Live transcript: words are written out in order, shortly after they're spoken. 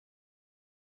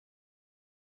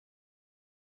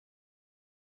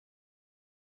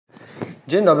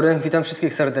Dzień dobry, witam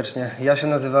wszystkich serdecznie. Ja się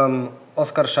nazywam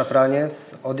Oskar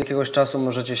Szafraniec. Od jakiegoś czasu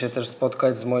możecie się też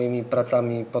spotkać z moimi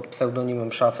pracami pod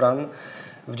pseudonimem Szafran.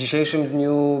 W dzisiejszym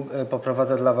dniu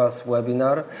poprowadzę dla Was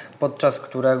webinar, podczas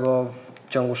którego w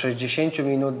ciągu 60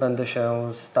 minut będę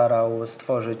się starał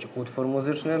stworzyć utwór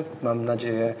muzyczny. Mam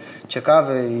nadzieję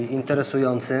ciekawy i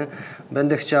interesujący.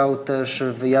 Będę chciał też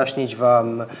wyjaśnić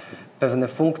Wam pewne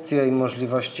funkcje i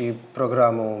możliwości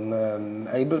programu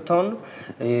Ableton,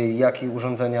 jak i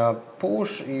urządzenia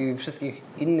Push i wszystkich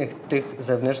innych tych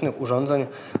zewnętrznych urządzeń,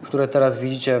 które teraz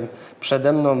widzicie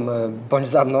przede mną bądź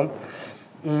za mną.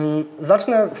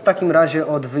 Zacznę w takim razie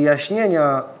od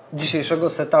wyjaśnienia dzisiejszego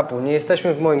setupu. Nie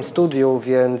jesteśmy w moim studiu,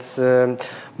 więc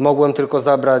mogłem tylko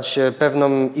zabrać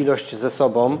pewną ilość ze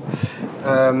sobą.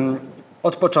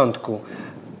 Od początku.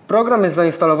 Program jest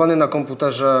zainstalowany na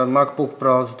komputerze MacBook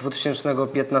Pro z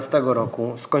 2015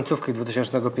 roku, z końcówki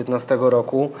 2015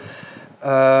 roku.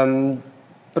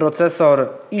 Procesor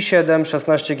i7,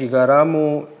 16 GB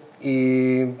RAM-u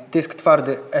i dysk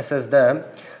twardy SSD,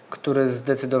 który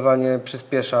zdecydowanie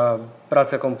przyspiesza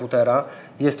pracę komputera.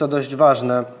 Jest to dość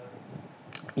ważne,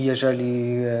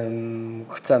 jeżeli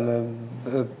chcemy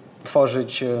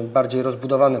tworzyć bardziej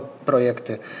rozbudowane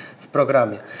projekty w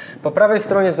programie. Po prawej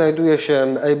stronie znajduje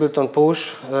się Ableton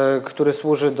Push, który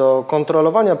służy do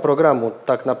kontrolowania programu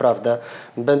tak naprawdę.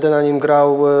 Będę na nim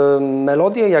grał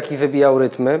melodie, jak i wybijał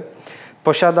rytmy.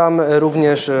 Posiadam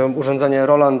również urządzenie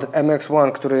Roland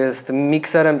MX1, który jest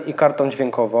mikserem i kartą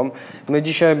dźwiękową. My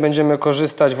dzisiaj będziemy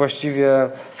korzystać właściwie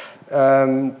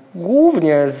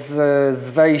głównie z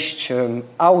wejść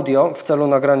audio w celu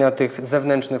nagrania tych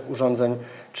zewnętrznych urządzeń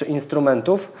czy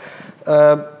instrumentów.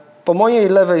 Po mojej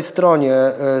lewej stronie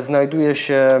znajduje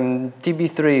się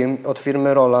TB3 od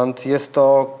firmy Roland. Jest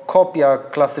to kopia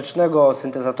klasycznego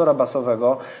syntezatora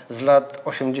basowego z lat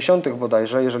 80.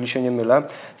 bodajże, jeżeli się nie mylę.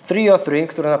 303,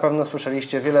 które na pewno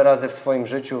słyszeliście wiele razy w swoim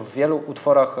życiu, w wielu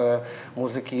utworach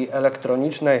muzyki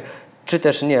elektronicznej, czy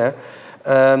też nie.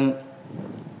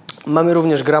 Mamy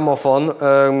również gramofon,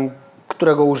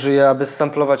 którego użyję, aby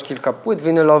samplować kilka płyt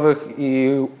winylowych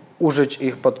i użyć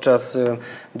ich podczas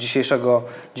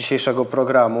dzisiejszego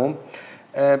programu.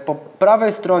 Po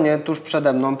prawej stronie, tuż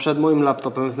przede mną, przed moim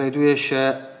laptopem, znajduje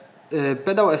się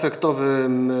pedał efektowy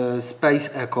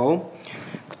Space Echo,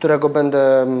 którego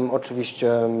będę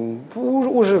oczywiście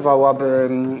używał,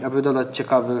 aby dodać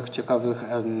ciekawych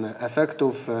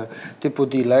efektów typu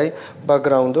delay,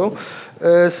 backgroundu.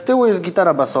 Z tyłu jest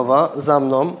gitara basowa za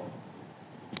mną,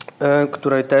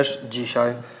 której też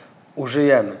dzisiaj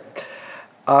użyjemy.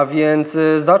 A więc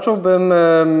zacząłbym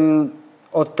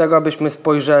od tego, abyśmy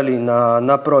spojrzeli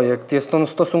na projekt. Jest on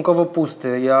stosunkowo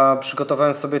pusty. Ja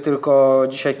przygotowałem sobie tylko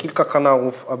dzisiaj kilka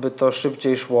kanałów, aby to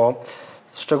szybciej szło.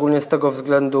 Szczególnie z tego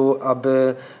względu,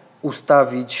 aby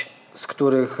ustawić, z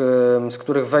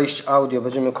których wejść audio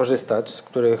będziemy korzystać, z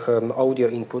których audio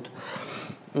input.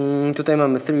 Tutaj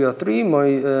mamy 303,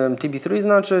 mój TB3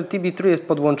 znaczy. TB3 jest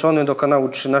podłączony do kanału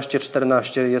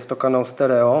 1314, jest to kanał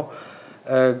stereo.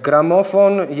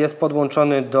 Gramofon jest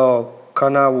podłączony do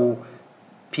kanału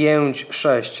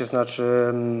 5.6,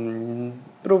 znaczy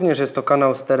również jest to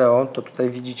kanał stereo, to tutaj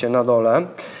widzicie na dole.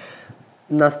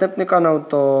 Następny kanał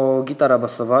to gitara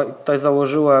basowa. Tutaj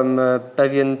założyłem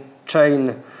pewien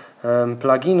chain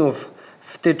pluginów,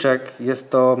 wtyczek.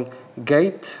 Jest to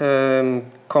gate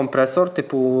kompresor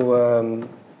typu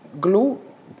glue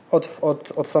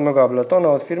od samego Abletona,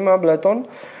 od firmy Ableton,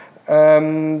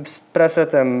 z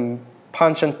presetem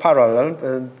Punch and Parallel,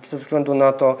 ze względu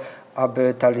na to,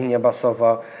 aby ta linia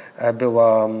basowa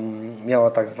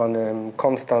miała tak zwany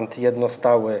konstant,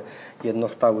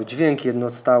 jednostały dźwięk,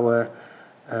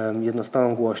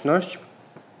 jednostałą głośność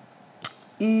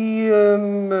i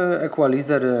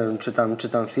equalizer czy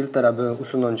tam filtr, aby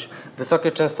usunąć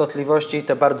wysokie częstotliwości i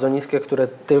te bardzo niskie, które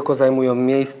tylko zajmują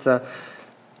miejsce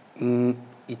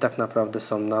i tak naprawdę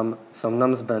są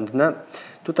nam zbędne.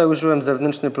 Tutaj użyłem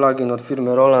zewnętrzny plugin od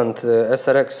firmy Roland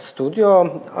SRX Studio,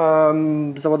 a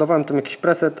załadowałem tam jakiś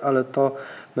preset, ale to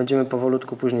będziemy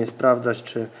powolutku później sprawdzać,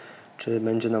 czy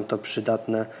będzie nam to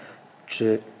przydatne,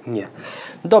 czy nie.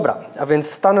 Dobra, a więc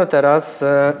wstanę teraz,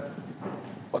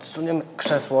 odsuniemy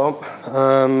krzesło,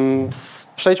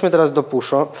 przejdźmy teraz do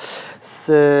Pusha.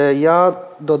 Ja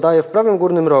dodaję w prawym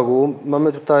górnym rogu,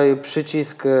 mamy tutaj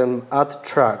przycisk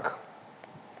Add Track.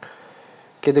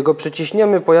 Kiedy go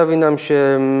przyciśniemy, pojawi nam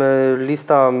się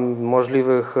lista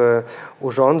możliwych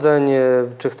urządzeń,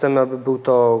 czy chcemy, aby był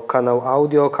to kanał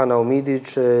audio, kanał MIDI,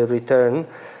 czy return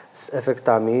z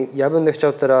efektami. Ja będę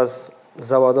chciał teraz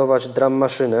załadować drum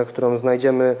maszynę, którą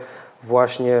znajdziemy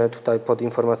właśnie tutaj pod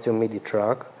informacją MIDI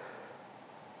track.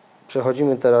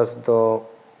 Przechodzimy teraz do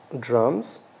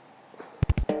drums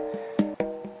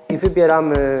i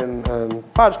wybieramy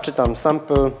patch czy tam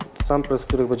sample, z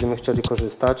których będziemy chcieli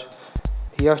korzystać.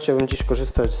 Ja chciałbym dziś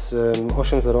korzystać z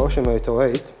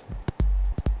 808-808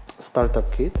 Startup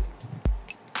Kit.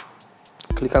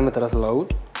 Klikamy teraz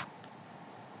Load.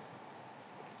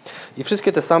 I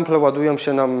wszystkie te sample ładują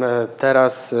się nam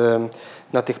teraz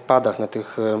na tych padach, na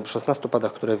tych 16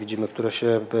 padach, które widzimy, które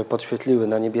się podświetliły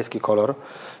na niebieski kolor.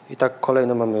 I tak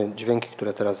kolejno mamy dźwięki,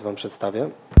 które teraz Wam przedstawię.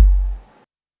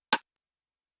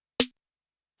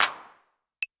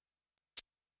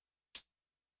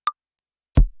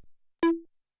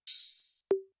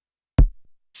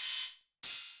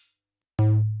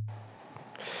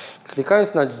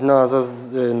 Klikając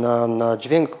na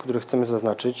dźwięk, który chcemy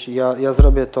zaznaczyć, ja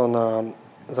zrobię to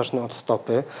zacznę od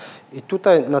stopy i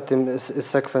tutaj na tym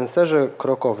sekwenserze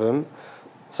krokowym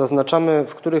zaznaczamy,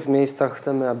 w których miejscach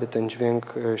chcemy, aby ten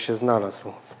dźwięk się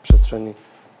znalazł w przestrzeni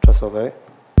czasowej.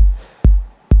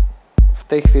 W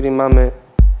tej chwili mamy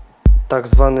tak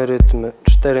zwany rytm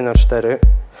 4×4,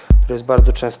 który jest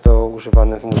bardzo często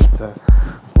używany w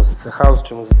muzyce house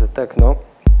czy muzyce techno.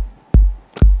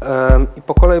 I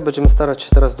po kolei będziemy starać się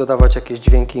teraz dodawać jakieś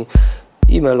dźwięki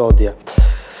i melodie.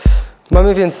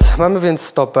 Mamy więc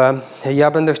stopę.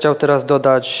 Ja będę chciał teraz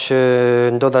dodać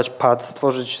pad,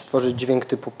 stworzyć dźwięk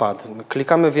typu pad.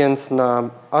 Klikamy więc na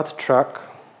Add Track.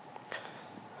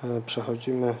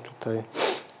 Przechodzimy tutaj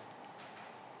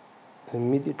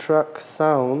MIDI Track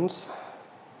Sounds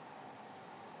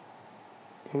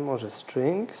i może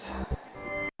Strings.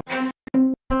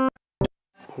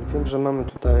 Wiem, że mamy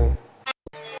tutaj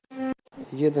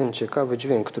jeden ciekawy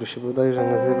dźwięk, który się bodajże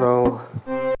nazywał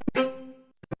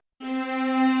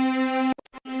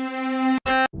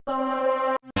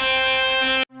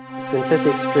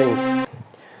Synthetic Strings.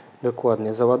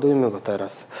 Dokładnie, załadujmy go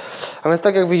teraz. A więc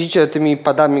tak jak widzicie, tymi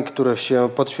padami, które się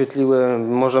podświetliły,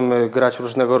 możemy grać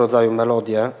różnego rodzaju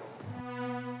melodie.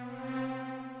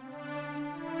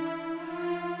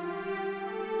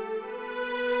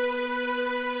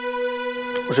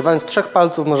 Używając 3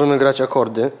 palców możemy grać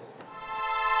akordy.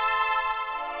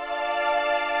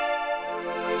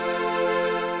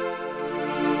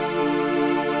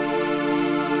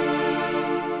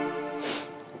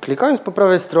 Klikając po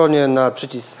prawej stronie na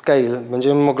przycisk Scale,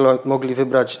 będziemy mogli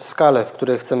wybrać skalę, w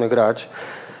której chcemy grać,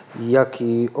 jak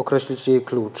i określić jej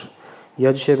klucz.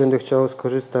 Ja dzisiaj będę chciał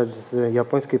skorzystać z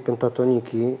japońskiej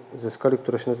pentatoniki, ze skali,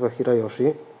 która się nazywa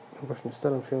Hirayoshi. Właśnie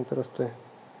staram się ją teraz tutaj...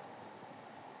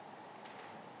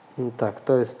 Tak,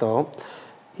 to jest to.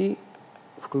 I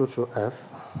w kluczu F.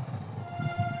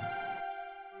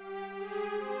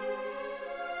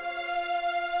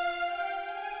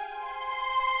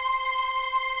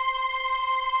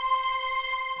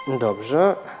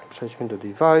 Dobrze, przejdźmy do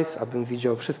Device, abym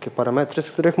widział wszystkie parametry,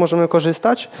 z których możemy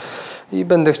korzystać. I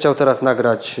będę chciał teraz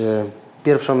nagrać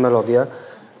pierwszą melodię.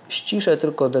 Ściszę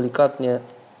tylko delikatnie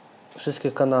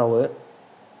wszystkie kanały,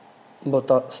 bo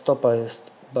ta stopa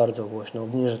jest bardzo głośna.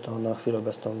 Obniżę to na chwilę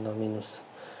obecną na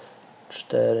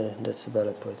 -4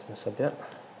 dB, powiedzmy sobie.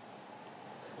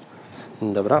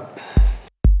 Dobra.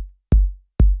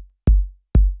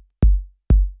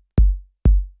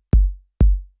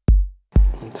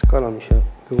 Skala mi się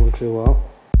wyłączyła.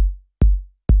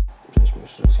 Przejdźmy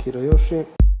jeszcze raz Hirayoshi.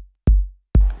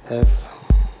 F.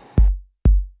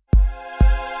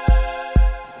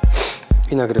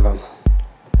 I nagrywam.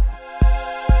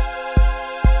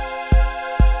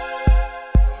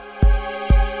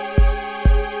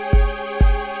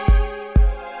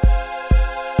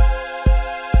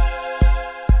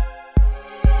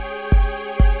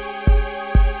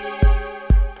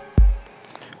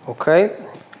 OK.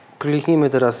 Kliknijmy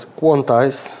teraz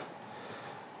Quantize.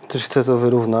 Też chcę to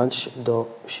wyrównać do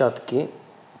siatki.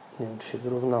 Nie wiem, czy się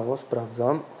wyrównało,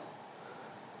 sprawdzam.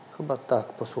 Chyba tak,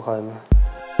 posłuchajmy.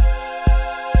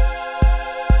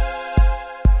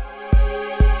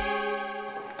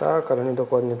 Tak, ale nie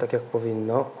dokładnie tak jak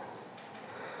powinno.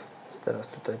 Teraz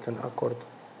tutaj ten akord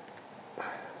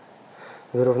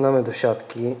wyrównamy do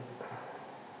siatki.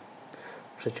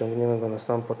 Przeciągniemy go na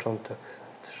sam początek.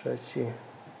 3.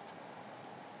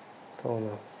 To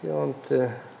na 5,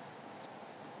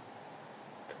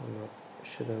 to na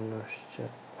 17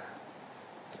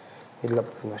 i dla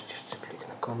pewności jeszcze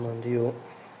kliknę Command U.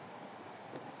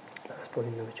 Teraz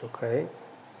powinno być OK.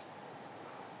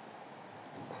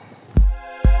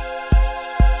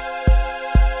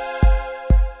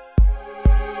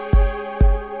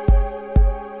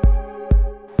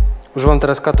 Używam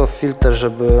teraz cut-off filter,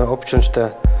 żeby obciąć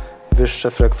te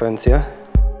wyższe frekwencje.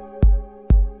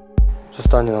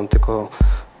 Zostanie nam tylko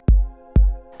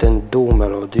ten dół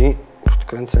melodii.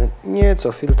 podkręcę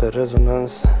nieco filtr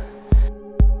resonance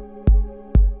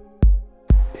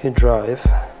i drive.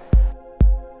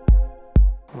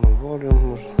 Volume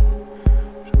może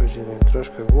będzie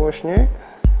troszkę głośniej.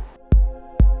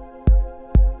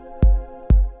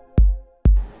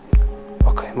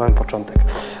 Ok, mamy początek.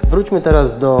 Wróćmy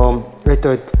teraz do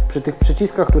przy tych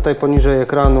przyciskach tutaj poniżej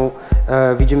ekranu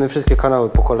widzimy wszystkie kanały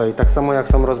po kolei, tak samo jak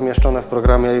są rozmieszczone w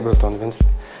programie Ableton, więc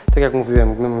tak jak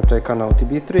mówiłem, mamy tutaj kanał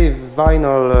TB3,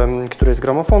 Vinyl, który jest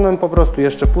gramofonem, po prostu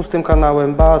jeszcze pustym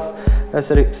kanałem, Bass,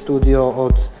 SR Studio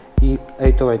i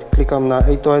 808. Klikam na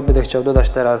 808, będę chciał dodać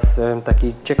teraz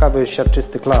taki ciekawy,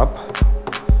 siarczysty klap.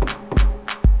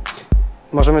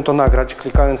 Możemy to nagrać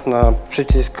klikając na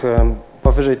przycisk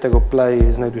powyżej tego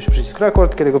play, znajduje się przycisk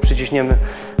record. Kiedy go przyciśniemy,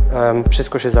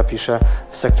 wszystko się zapisze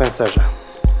w sekwencerze.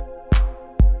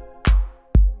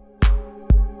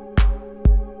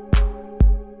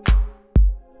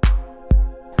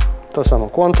 To samo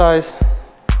quantize.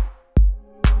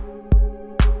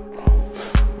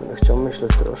 Będę chciał, myślę,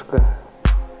 troszkę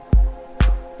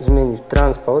zmienić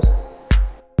transpose.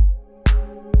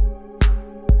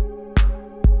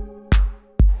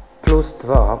 Plus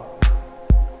 2.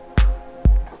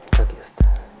 Tak jest.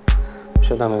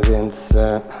 Posiadamy więc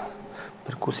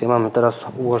perkusję, mamy teraz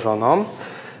ułożoną.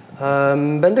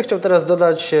 Będę chciał teraz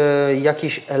dodać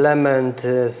jakiś element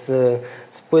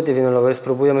z płyty winylowej.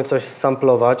 Spróbujemy coś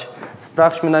samplować.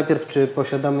 Sprawdźmy najpierw, czy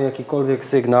posiadamy jakikolwiek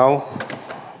sygnał.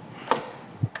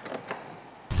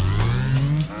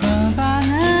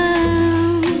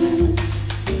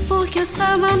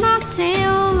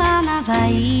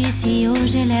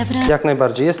 Jak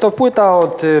najbardziej. Jest to płyta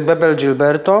od Bebel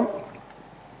Gilberto.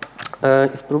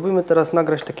 I spróbujmy teraz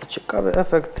nagrać taki ciekawy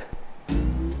efekt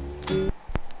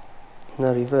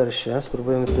na rewersie.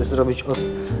 Spróbujemy coś zrobić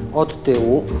od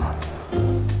tyłu.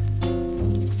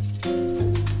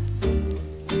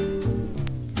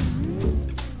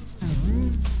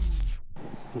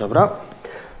 Dobra.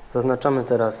 Zaznaczamy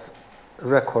teraz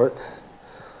record.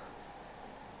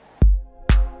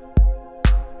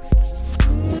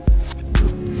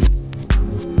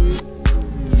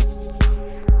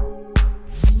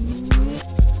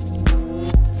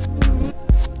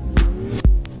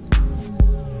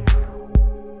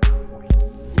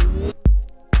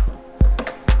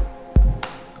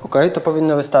 Ok, to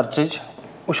powinno wystarczyć.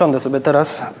 Usiądę sobie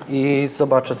teraz i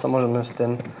zobaczę, co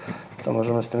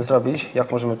możemy z tym zrobić,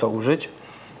 jak możemy to użyć.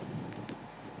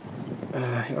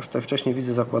 Ja już tutaj wcześniej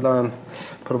widzę, zakładałem,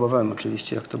 próbowałem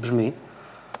oczywiście, jak to brzmi.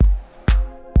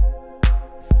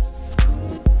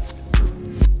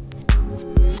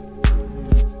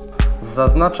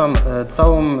 Zaznaczam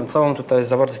całą tutaj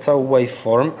zawartość, cały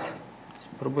waveform.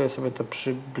 Spróbuję sobie to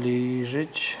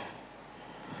przybliżyć.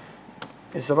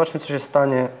 I zobaczmy, co się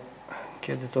stanie,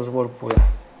 kiedy to zwarpuję.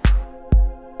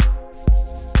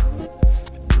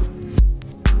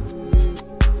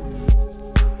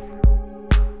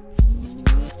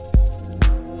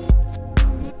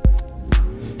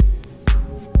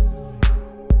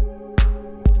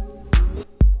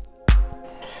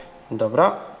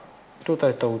 Dobra,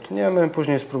 tutaj to utniemy,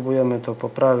 później spróbujemy to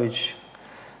poprawić,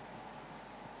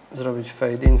 zrobić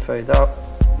fade in, fade out.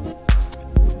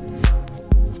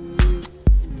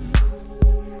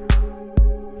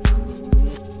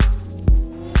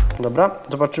 Dobra,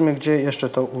 zobaczymy, gdzie jeszcze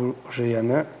to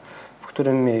użyjemy, w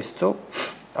którym miejscu,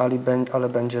 ale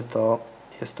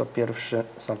jest to pierwszy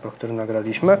sample, który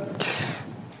nagraliśmy.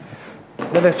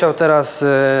 Będę chciał teraz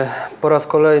po raz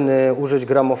kolejny użyć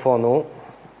gramofonu.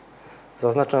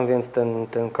 Zaznaczam więc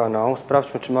ten kanał.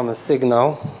 Sprawdźmy, czy mamy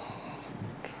sygnał.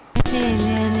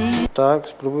 Tak,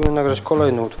 spróbujmy nagrać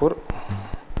kolejny utwór.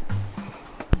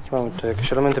 Mamy tutaj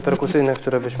jakieś elementy perkusyjne,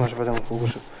 które być może będę mógł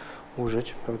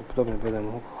użyć. Prawdopodobnie będę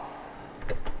mógł.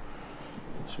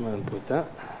 Trzymałem płytę.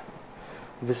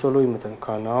 Wysolujmy ten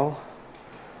kanał.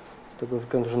 Z tego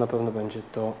względu, że na pewno będzie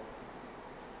to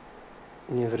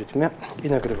nie w rytmie. I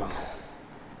nagrywamy.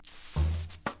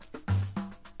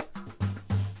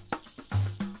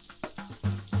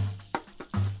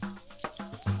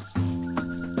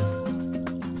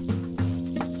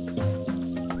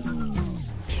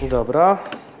 Dobra,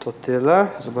 to tyle.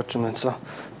 Zobaczymy, co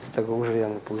z tego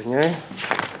użyjemy później.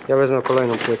 Ja wezmę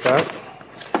kolejną płytę.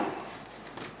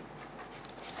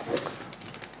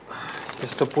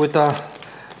 Jest to płyta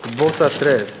Bossa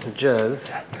Tres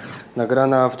Jazz,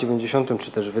 nagrana w 90,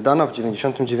 czy też wydana w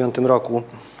 99 roku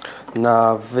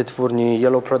na wytwórni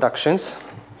Yellow Productions.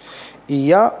 I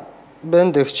ja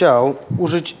będę chciał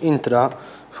użyć intra,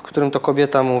 w którym to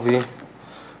kobieta mówi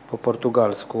po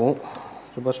portugalsku.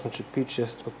 Zobaczmy, czy pitch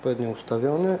jest odpowiednio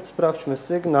ustawiony. Sprawdźmy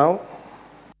sygnał.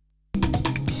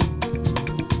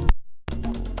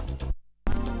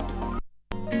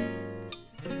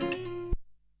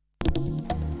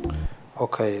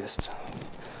 ok jest.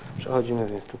 Przechodzimy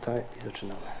więc tutaj i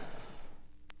zaczynamy.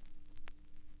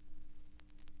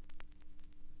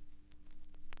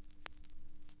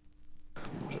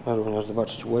 Możemy również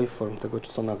zobaczyć waveform tego,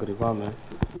 co nagrywamy.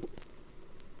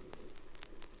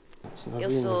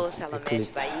 Eu sou Salomé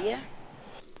de Bahia.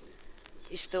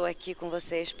 Estou aqui com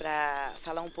vocês para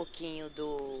falar pouquinho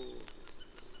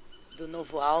do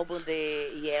novo álbum de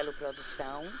Yellow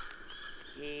Produção,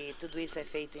 que tudo isso é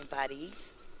feito em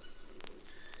Paris.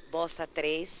 Bossa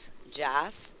 3,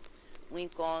 Jazz,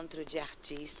 encontro de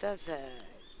artistas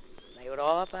da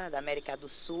Europa, da América do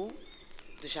Sul,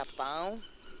 do Japão.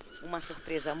 Uma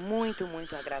surpresa muito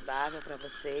agradável para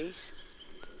vocês.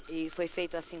 E foi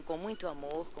feito assim com muito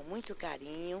amor, com muito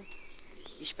carinho,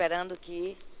 esperando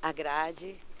que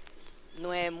agrade.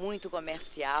 Não é muito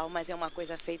comercial, mas é uma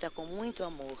coisa feita com muito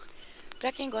amor.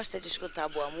 Para quem gosta de escutar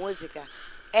boa música,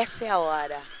 essa é a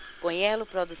hora. Com Yellow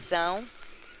Produção,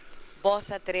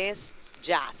 Bossa 3,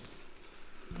 Jazz.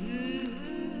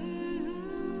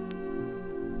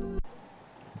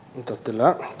 I to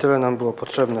tyle. Tyle nam było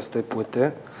potrzebne z tej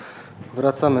płyty.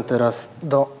 Wracamy teraz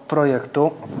do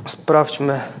projektu.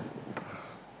 Sprawdźmy,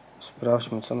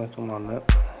 co my tu mamy.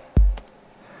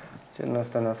 Z jednej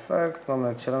strony efekt, mamy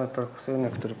jakiś element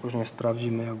perkusyjny, który później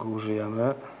sprawdzimy, jak go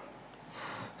użyjemy.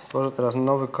 Stworzę teraz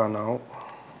nowy kanał.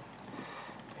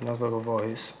 Nazwę go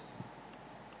Voice,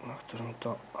 na którym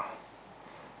to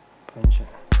będzie.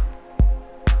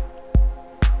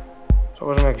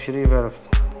 Założymy jakiś reverb,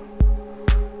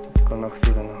 tylko na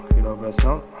chwilę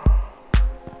obecną.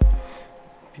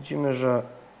 Widzimy, że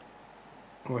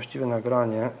właściwe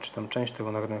nagranie, czy tam część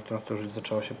tego nagrania, którą chcę użyć,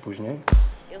 zaczęła się później.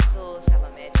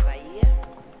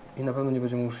 I na pewno nie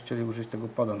będziemy chcieli użyć tego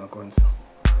pada na końcu.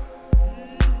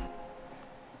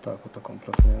 Tak, bo to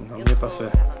kompletnie nam nie pasuje.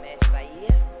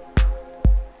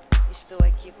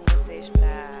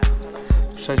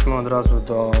 Przejdźmy od razu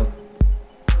do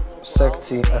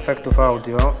sekcji efektów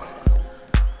audio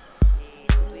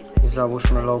i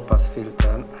załóżmy low pass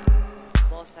filter.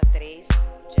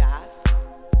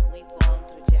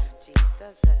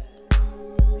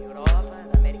 Da Europa,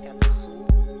 da América do Sul,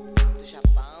 do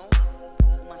Japão.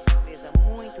 Uma surpresa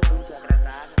muito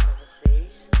agradável para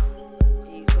vocês.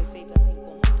 E foi feito assim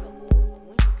com muito amor, com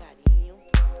muito carinho,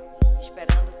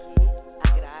 esperando que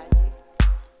agrade.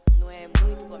 Não é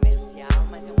muito comercial,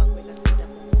 mas é uma coisa feita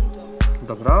com muito amor.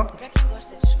 Dobra. Para quem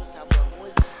gosta de escutar boa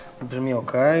música. Brzmi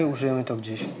ok. Użyjemy to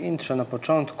gdzieś w intrze na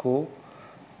początku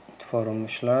utworu,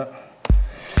 myślę.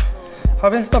 A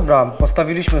więc dobra,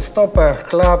 postawiliśmy stopę,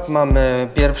 klap, mamy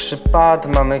pierwszy pad,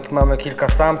 mamy kilka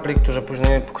sampli,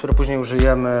 które później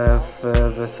użyjemy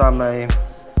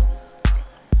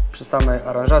przy samej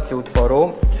aranżacji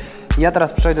utworu. Ja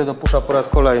teraz przejdę do pusha po raz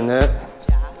kolejny.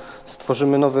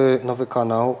 Stworzymy nowy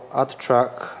kanał, add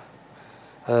track,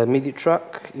 MIDI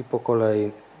track i po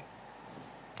kolei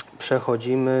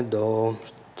przechodzimy do...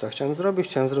 Co chciałem zrobić?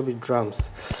 Chciałem zrobić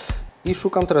drums. I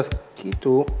szukam teraz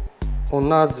kitu o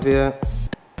nazwie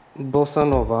Bossa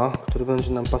Nova, który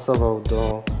będzie nam pasował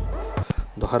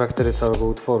do charaktery całego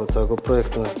utworu, całego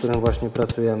projektu, nad którym właśnie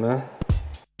pracujemy.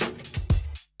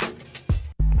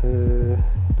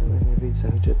 Nie widzę,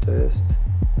 gdzie to jest.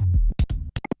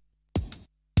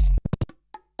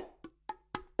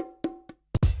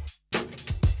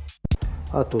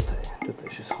 A tutaj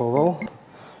się schował.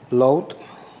 Load.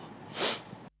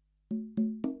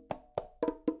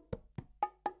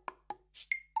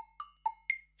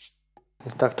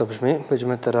 Tak to brzmi.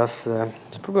 Będziemy teraz,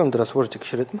 spróbujemy teraz ułożyć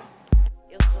jakiś rytm.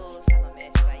 Eu sou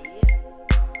Salomé de Bahia.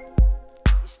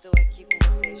 Estou aqui com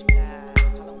vocês para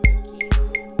falar pouquinho do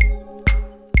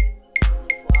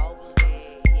novo álbum de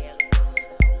Yellow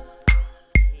Produção.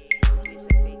 E tudo isso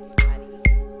é feito em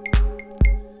Paris.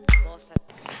 Bossa.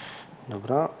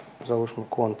 Dobra, załóżmy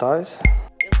quantize.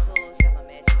 Eu sou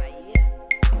Salomé de Bahia.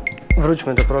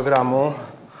 Wróćmy do programu.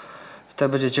 Tutaj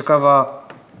będzie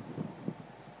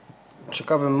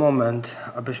ciekawy moment,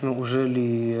 abyśmy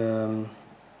użyli,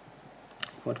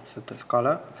 zobaczmy sobie tutaj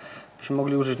skalę, byśmy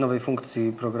mogli użyć nowej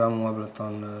funkcji programu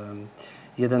Ableton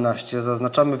 11.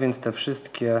 Zaznaczamy więc te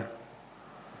wszystkie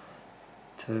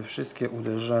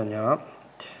uderzenia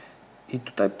i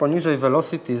tutaj poniżej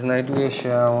Velocity znajduje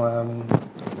się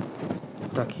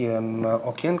takie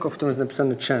okienko, w którym jest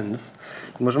napisane Chance.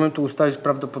 Możemy tu ustalić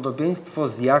prawdopodobieństwo,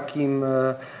 z jakim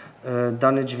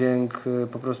dany dźwięk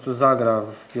po prostu zagra,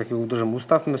 w jakiego uderzymy.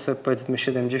 Ustawmy sobie powiedzmy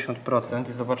 70%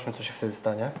 i zobaczmy, co się wtedy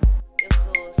stanie.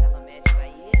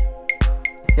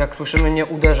 Jak słyszymy, nie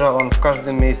uderza on w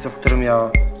każdym miejscu, w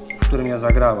którym ja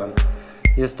zagrałem.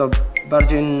 Jest to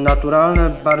bardziej naturalne,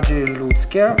 bardziej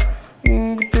ludzkie,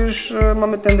 gdy gdyż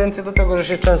mamy tendencję do tego, że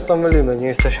się często mylimy, nie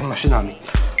jesteśmy maszynami.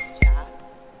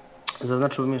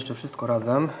 Zaznaczyłbym jeszcze wszystko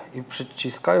razem i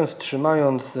przyciskając,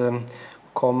 trzymając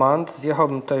command,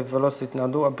 zjechałbym tutaj velocity na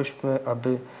dół,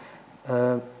 aby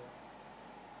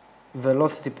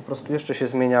velocity po prostu jeszcze się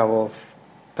zmieniało w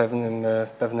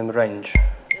pewnym range.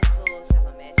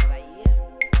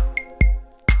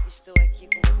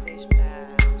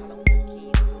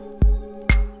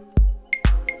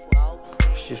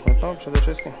 Ściszmy to przede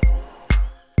wszystkim.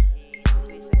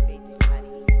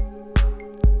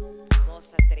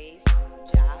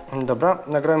 Dobra,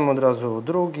 nagrałem od razu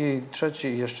drugi, trzeci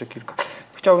i jeszcze kilka.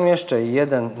 Chciałbym jeszcze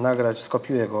jeden nagrać,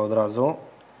 skopiuję go od razu.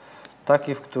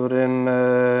 Taki, w którym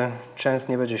częst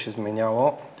nie będzie się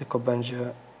zmieniało, tylko będzie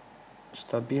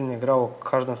stabilnie grało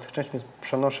każdą z tych części, więc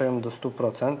przenoszę ją do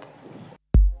 100%.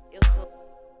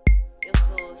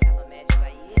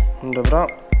 Dobra,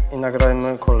 i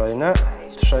nagrajmy kolejne,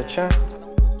 trzecie.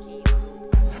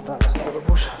 Wstanę z mojego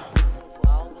pusza.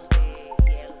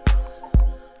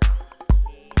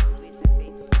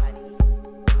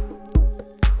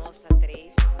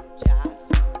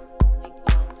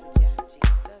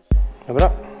 Dobra.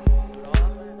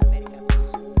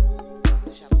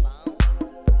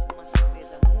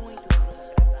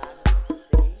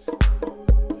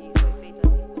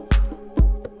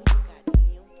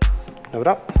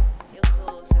 Dobra.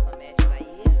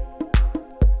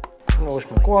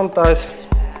 Nałóżmy quantize.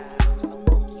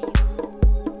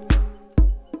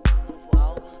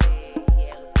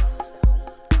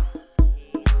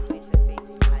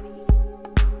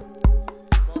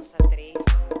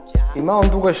 I ma on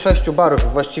długość 6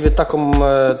 barów, właściwie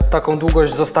taką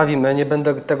długość zostawimy, nie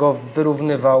będę tego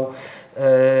wyrównywał,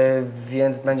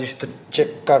 więc będzie się to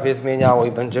ciekawie zmieniało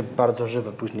i będzie bardzo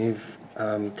żywe później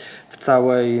w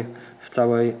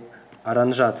całej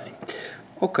aranżacji.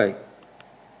 Ok,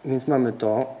 więc mamy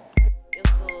to.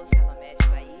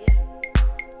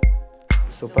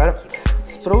 Super.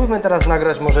 Spróbujmy teraz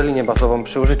nagrać może linię basową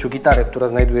przy użyciu gitary, która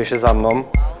znajduje się za mną.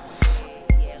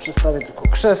 Przestawię tylko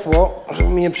krzesło, żeby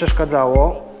mi nie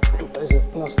przeszkadzało. Tutaj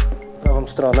na prawą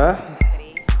stronę.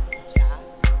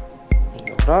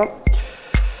 Dobra.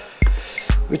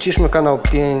 Wyciszmy kanał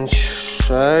 5,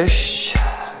 6,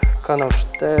 kanał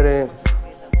 4.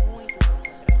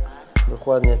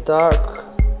 Dokładnie tak.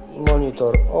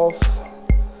 Monitor off.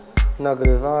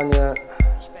 Nagrywanie.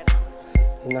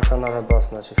 I na kanale bass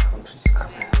przyciskam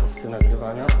opcję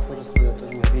nagrywania. Otworzę sobie to,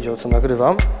 żebym widział, co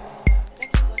nagrywam.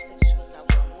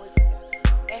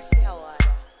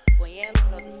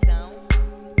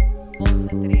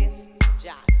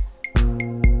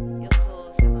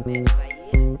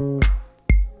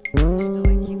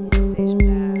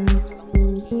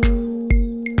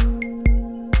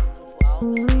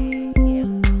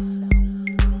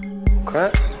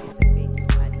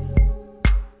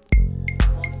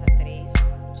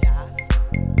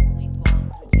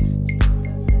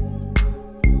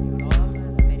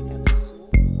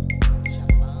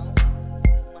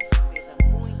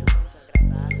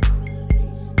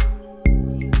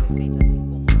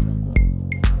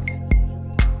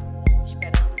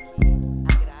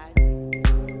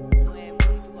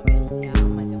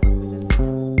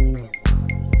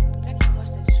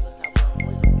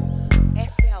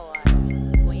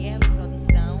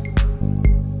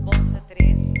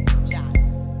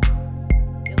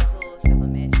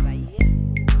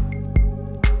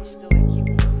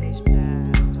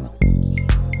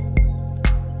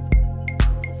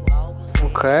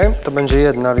 Ok, to będzie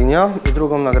jedna linia i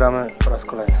drugą nagramy po raz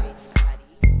kolejny.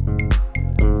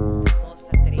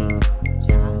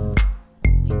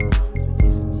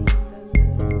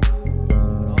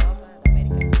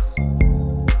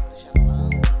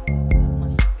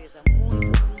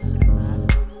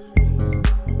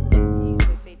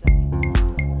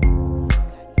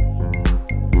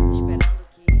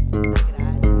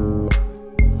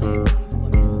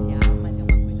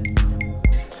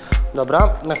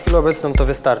 Dobra, na chwilę obecną to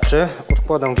wystarczy.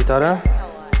 Odkładam gitarę.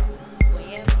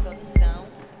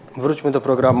 Wróćmy do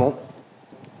programu.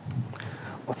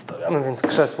 Odstawiamy więc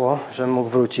krzesło, żebym mógł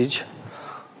wrócić.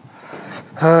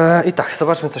 I tak,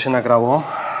 zobaczmy, co się nagrało.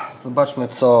 Zobaczmy,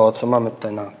 co mamy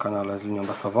tutaj na kanale z linią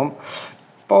basową.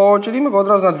 Podzielimy go od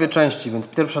razu na dwie części, więc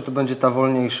pierwsza to będzie ta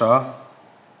wolniejsza.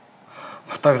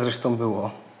 Bo tak zresztą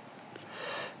było.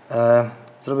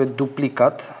 Zrobię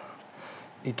duplikat.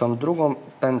 I tą drugą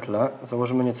pętlę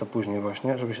założymy nieco później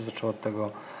właśnie, żeby się zaczęło od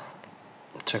tego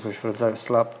czegoś w rodzaju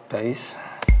slap bass.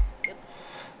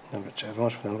 Dobra, czekaj,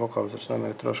 wyłączmy ten wokal,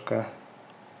 zaczynamy troszkę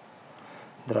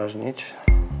drażnić.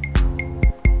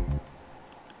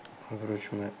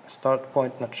 Wróćmy start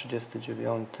point na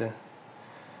 39.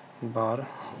 bar.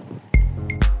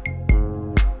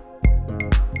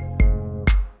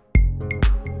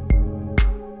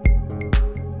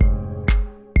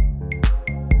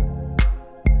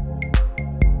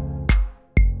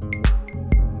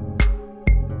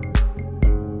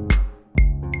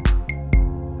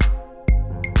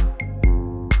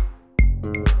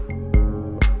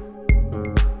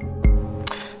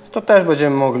 To też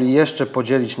będziemy mogli jeszcze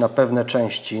podzielić na pewne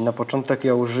części. Na początek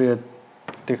ja użyję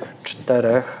tych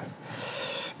 4,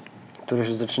 które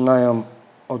się zaczynają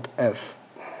od F.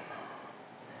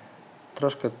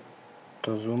 Troszkę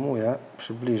to zoomuję,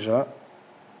 przybliżę.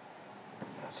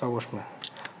 Załóżmy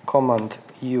Command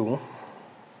U.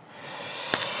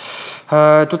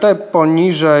 Tutaj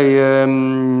poniżej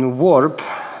Warp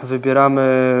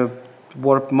wybieramy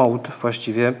Warp Mode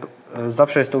właściwie.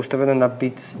 Zawsze jest to ustawione na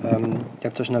beats,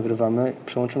 jak coś nagrywamy.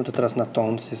 Przełączymy to teraz na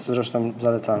tones, jest to zresztą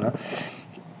zalecane.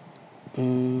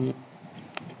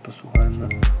 Posłuchajmy.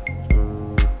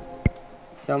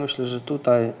 Ja myślę, że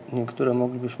tutaj niektóre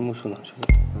moglibyśmy usunąć.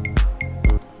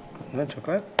 Nie,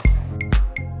 czekaj.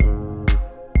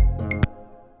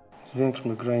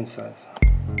 Zwiększmy grain size.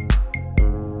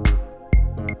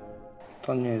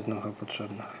 To nie jest nam chyba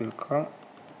potrzebne. Chwilkę.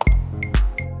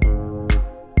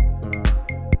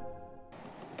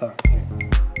 Tak, nie.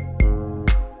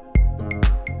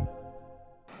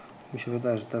 Mi się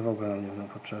wydaje, że te w ogóle nam nie będą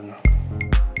potrzebne.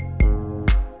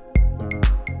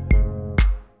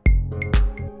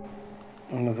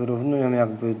 One wyrównują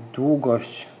jakby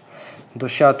długość do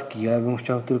siatki. Ja bym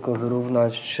chciał tylko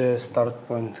wyrównać start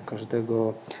point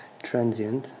każdego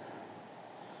transient.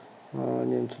 No,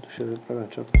 nie wiem, co tu się wyprawia,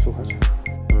 trzeba posłuchać.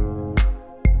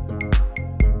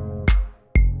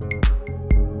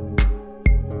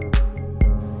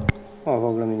 O, w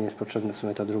ogóle mi nie jest potrzebna w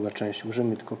sumie ta druga część.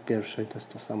 Użyjmy tylko pierwszej, to jest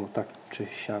to samo, tak czy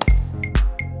siak.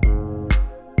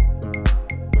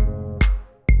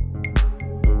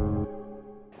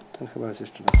 Ten chyba jest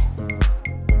jeszcze lepszy.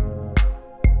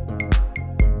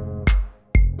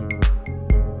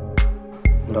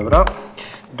 Dobra,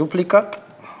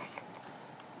 duplikat.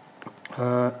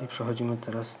 I przechodzimy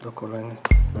teraz do kolejnych.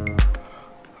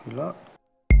 Chwila.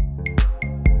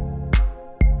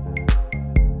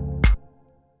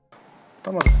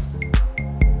 To może.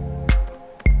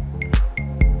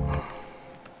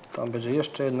 Tam będzie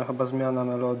jeszcze jedna chyba zmiana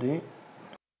melodii.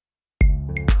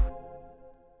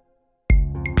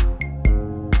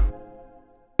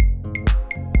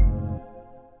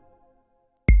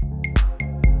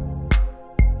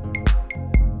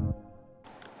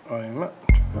 Ojme.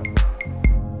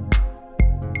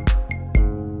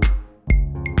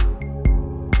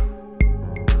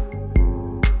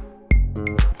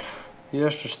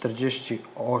 Jeszcze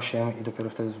 48 i dopiero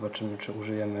wtedy zobaczymy, czy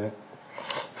użyjemy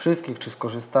wszystkich, czy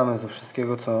skorzystamy ze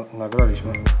wszystkiego, co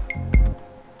nagraliśmy.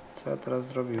 Co ja teraz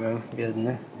zrobiłem?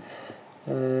 Biedny.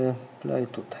 Play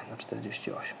tutaj na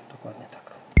 48, dokładnie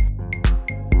tak.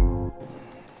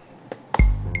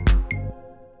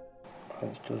 A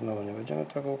więc tu znowu nie będziemy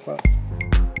tego układać.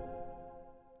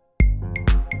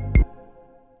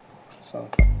 Sam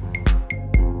to.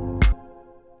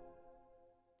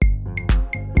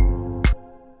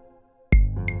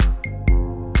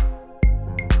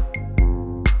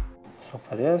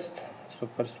 Super jest,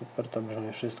 super, super, to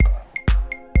brzmi wszystko.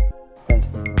 Więc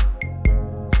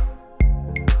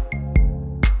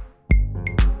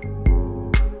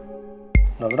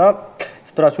dobra,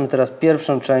 sprawdźmy teraz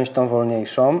pierwszą część, tą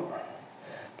wolniejszą.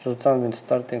 Przerzucamy więc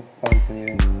starting point mniej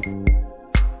więcej.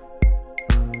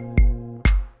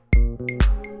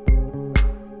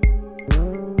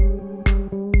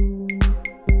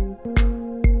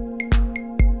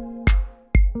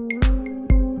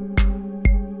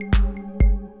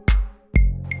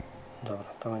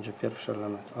 To będzie pierwszy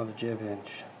element od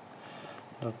 9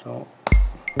 do tu.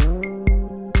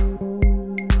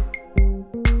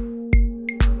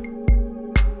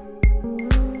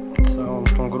 Całą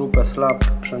tą grupę slap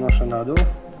przenoszę na dół.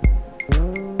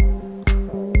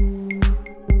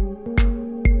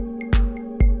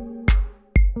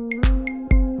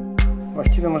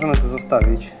 Właściwie możemy to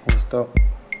zostawić, jest to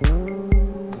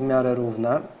w miarę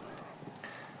równe.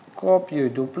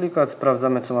 Kopiuj, duplikat,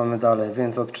 sprawdzamy, co mamy dalej,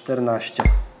 więc od 14.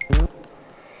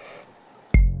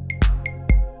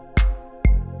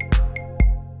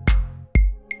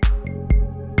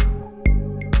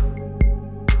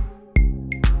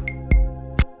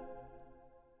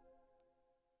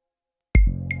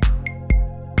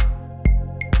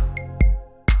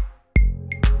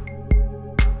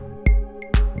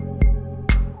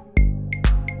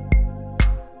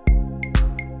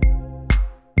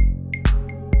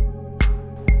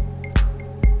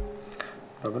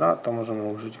 Dobra, to możemy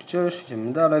użyć gdzieś.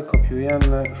 Idziemy dalej,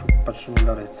 kopiujemy, patrzymy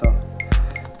dalej,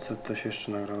 co ktoś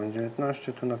jeszcze nagrał.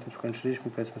 19, tu na tym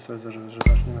skończyliśmy. Powiedzmy sobie, że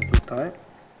zaczniemy tutaj.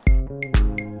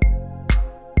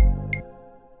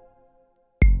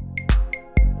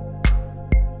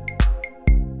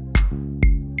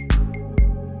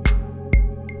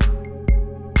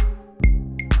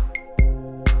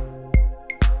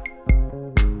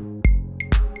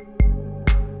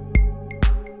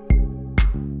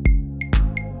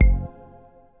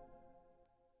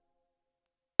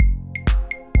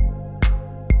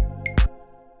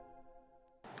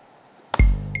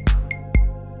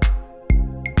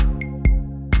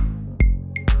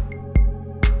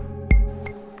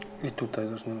 I tutaj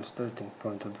zaczniemy starting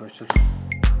point od 23.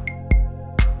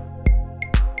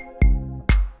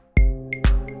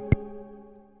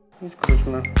 I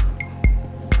skróćmy.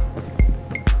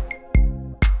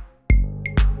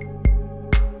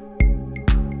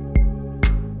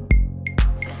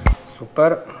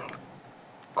 Super.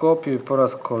 Kopiuj po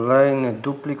raz kolejny,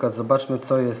 duplikat. Zobaczmy,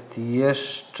 co jest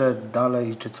jeszcze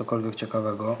dalej, czy cokolwiek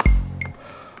ciekawego.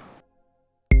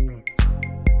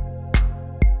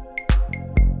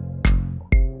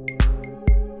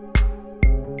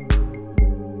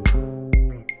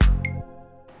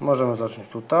 Możemy zacząć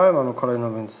tutaj, mamy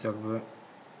kolejną, więc jakby...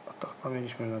 A to chyba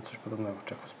mieliśmy na coś podobnego.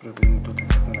 Czekaj, spróbujmy tutaj w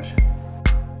takim razie.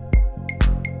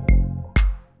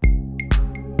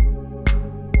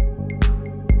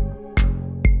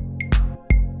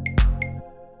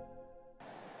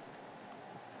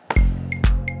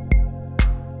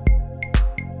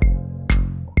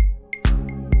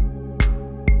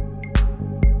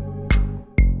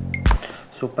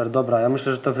 Super, dobra, ja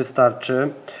myślę, że to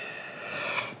wystarczy.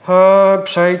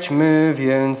 Przejdźmy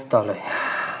więc dalej.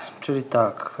 Czyli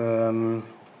tak,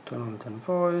 tu mamy ten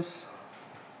voice.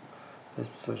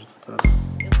 Powiedzmy sobie, że to teraz.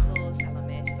 Eu sou Szafran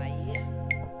de Bahia.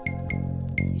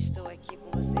 Estou aqui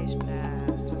com vocês para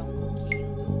falar pouquinho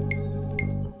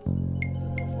do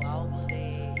novo álbum de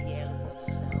Yellow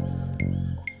Produção.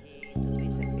 E tudo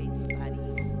isso é feito em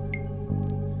Paris.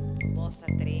 Bossa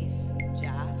 3,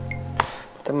 jazz.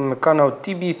 Tutaj mamy kanał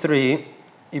TB3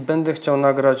 i będę chciał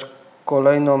nagrać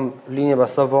kolejną linię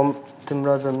basową, tym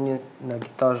razem nie na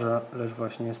gitarze, lecz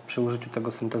właśnie przy użyciu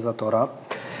tego syntezatora.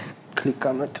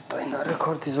 Klikamy tutaj na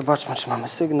rekord i zobaczmy, czy mamy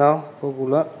sygnał w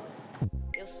ogóle.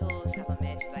 Eu sou Szafran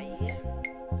de Bahia.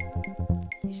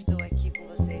 Estou aqui com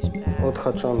vocês para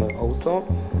Odhaczamy auto.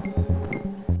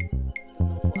 do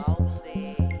novo álbum de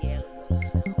Yellow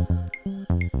Produção.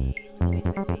 E tudo isso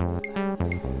é feito em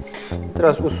Paris.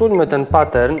 Teraz usuńmy ten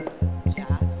pattern,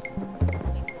 Jazz.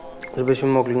 żebyśmy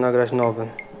mogli nagrać nowy.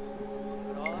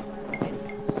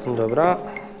 Dobra.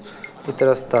 I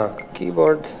teraz tak,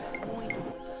 keyboard. Muito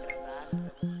agradável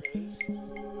para vocês. E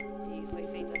foi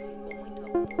feito assim com muito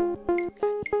amor, muito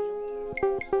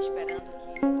carinho, esperando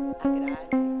que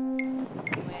agrade.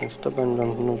 Więc to będą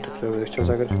nuty, które będę chciał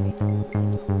zagrać.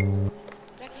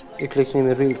 I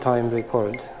kliknijmy Real Time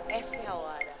Record. Essa é a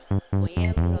hora.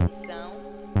 Yellow Produção,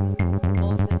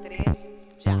 Bossa 3,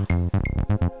 Jazz.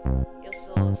 Eu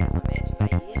sou Szafran de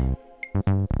Bahia.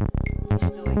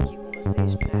 Estou aqui com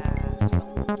vocês para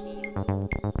falar pouquinho do novo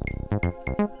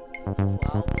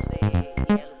álbum de Yellow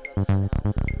Produção.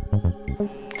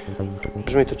 E tudo isso é feito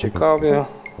Brzmi to ciekawie.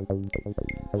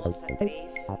 Bossa 3,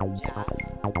 Jazz.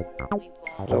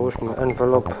 Załóżmy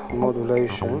Envelope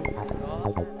Modulation.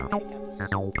 Europa, na América do Sul.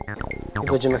 I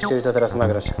będziemy chcieli to teraz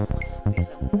nagrać. Uma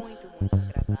surpresa muito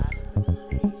agradável para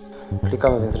vocês.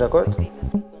 Klikamy więc rekord. Feito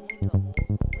assim com muito amor,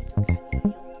 com muito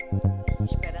carinho,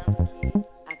 esperando que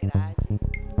agrade.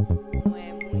 Não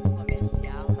é muito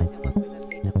comercial, mas é uma coisa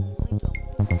feita com muito amor.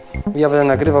 Ja będę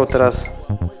nagrywał teraz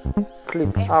Boa música.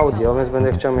 klip audio, więc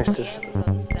będę chciał mieć też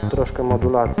Produção, troszkę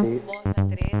modulacji. Bossa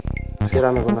 3.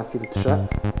 Otwieramy go na filtrze.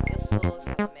 Eu sou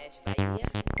Szafran de Bahia.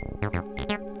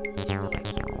 Estou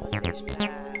aqui com vocês para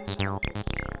falar pouquinho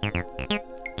do novo álbum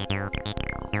de Yellow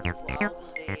Produção.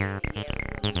 E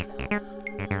tudo isso é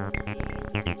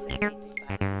feito em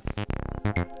Paris.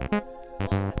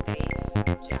 Bossa 3,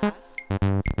 jazz,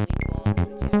 encontro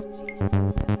de artistas da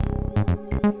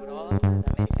Europa, da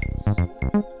América do Sul,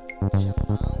 do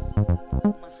Japão.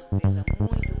 Uma surpresa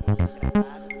muito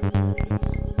agradável para vocês.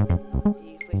 E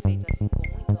foi feito assim com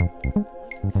muito amor,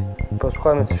 muito carinho.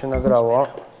 Posłuchajmy, co się nagrało.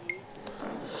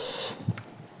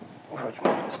 Wróćmy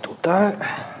więc tutaj.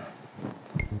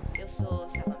 Eu sou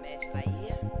Szafran de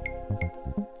Bahia.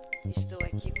 Estou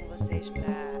aqui com vocês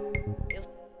para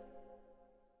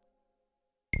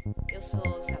Eu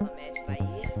sou Szafran de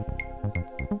Bahia.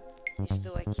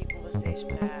 Estou aqui com vocês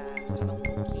para falar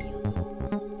pouquinho do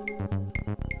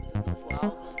novo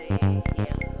álbum de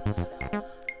Yellow Produção.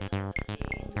 E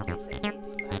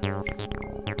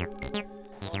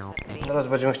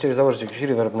będziemy chcieli założyć jakiś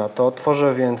reverb na to.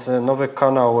 Tworzę więc nowy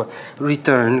kanał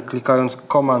return, klikając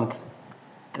Command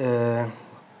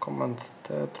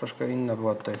T, troszkę inna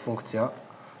była tutaj funkcja.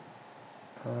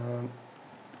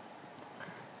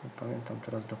 Nie pamiętam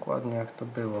teraz dokładnie jak to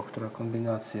było, która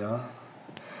kombinacja.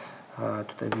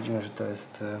 Tutaj widzimy, że to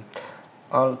jest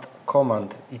Alt,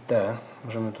 Command i T.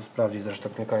 Możemy to sprawdzić, zresztą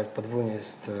klikając podwójnie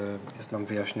jest nam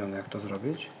wyjaśnione, jak to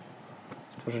zrobić.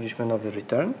 Stworzyliśmy nowy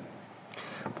return.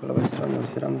 Po lewej stronie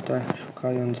otwieramy to,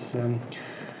 szukając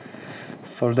w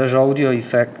folderze Audio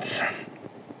Effects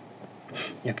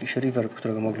jakiś reverb,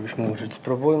 którego moglibyśmy użyć.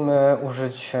 Spróbujmy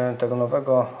użyć tego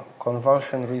nowego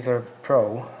Convolution Reverb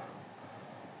Pro.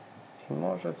 I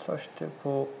może coś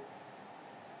typu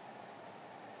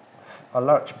A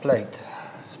Large Plate.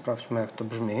 Sprawdźmy, jak to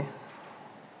brzmi.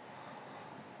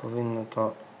 Powinno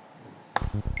to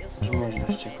brzmieć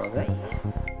dość ciekawie.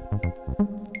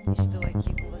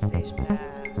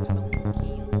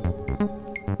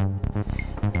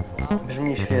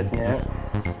 Brzmi świetnie.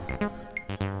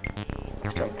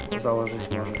 Chciałbym założyć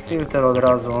może filtr od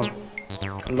razu.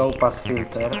 Low pass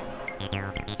filter.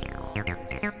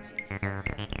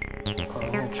 Nie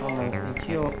channel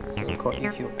EQ, tylko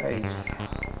EQ8.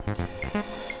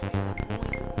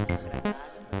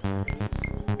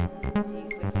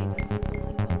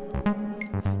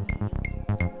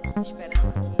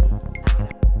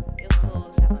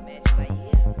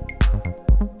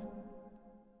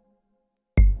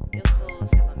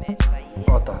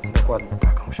 O tak, dokładnie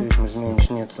tak. Musieliśmy zmienić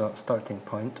nieco starting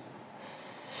point.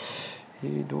 I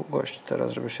długość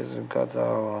teraz, żeby się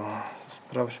zgadzało.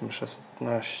 Sprawdźmy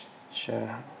 16.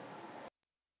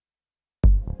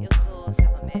 Eu sou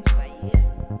Szafran de Bahia.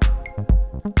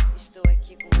 Estou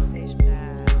aqui com vocês para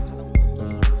falar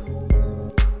pouquinho do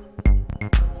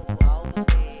novo álbum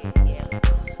de Yellow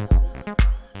Produção.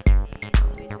 E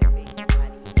tudo isso é feito em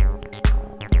Paris.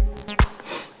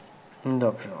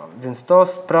 Dobrze, więc to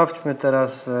sprawdźmy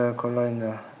teraz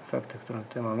kolejne efekty, które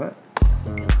tutaj mamy.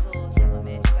 Eu sou Szafran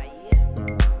de Bahia.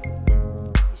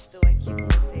 Estou aqui com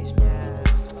vocês para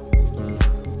falar pouquinho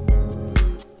do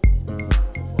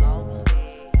novo álbum de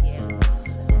Yellow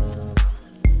Produção.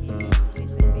 E tudo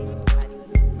isso é feito em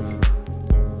Paris.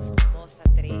 Bossa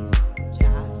 3,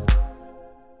 jazz.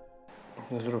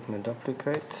 Zróbmy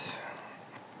duplicate.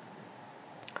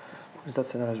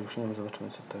 Ekwalizację na razie usunąłem, zobaczymy,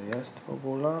 co to jest w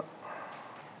ogóle.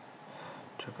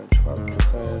 Czekaj, czwarty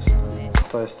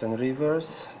to jest ten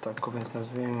reverse, tak go więc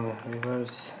nazwijmy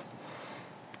reverse.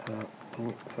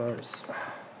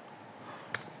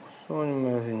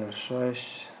 Usuńmy winner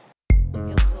 6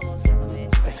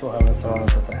 i słuchamy, co mamy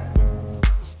tutaj.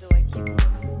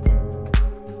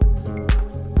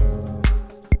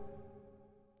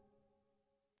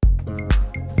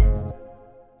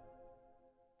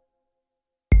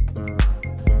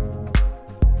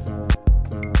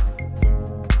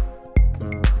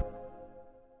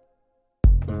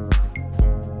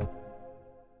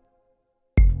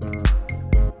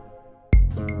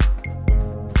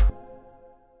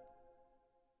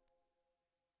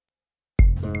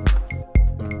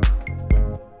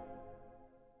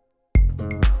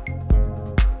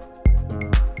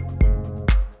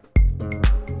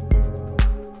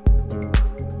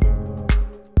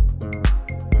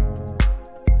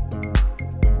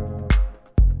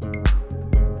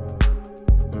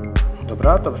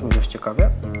 Dobra, to brzmi dość ciekawie.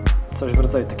 Coś w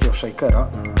rodzaju takiego shakera.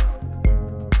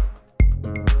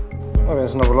 No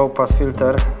więc znowu low pass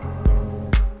filter.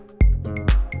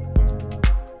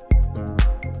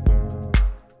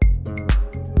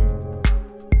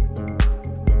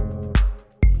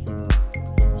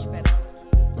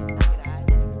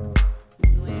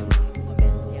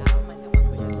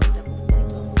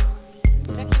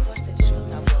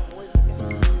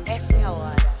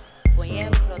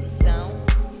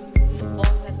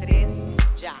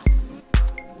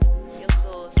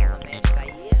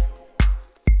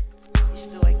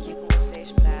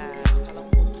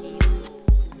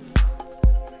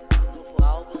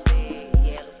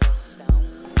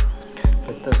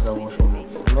 Też założymy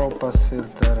low pass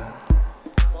filter.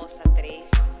 Bossa 3,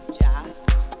 jazz,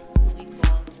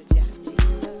 encontro de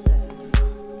artistas da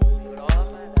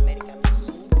Europa, da América do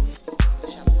Sul, do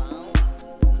Japão,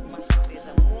 uma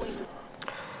surpresa muito.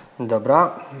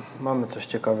 Dobra, mamy coś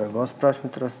ciekawego. Sprawdźmy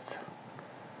teraz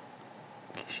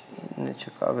jakiś inny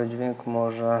ciekawy dźwięk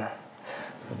może.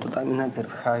 Dodajmy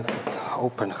najpierw hi-hat,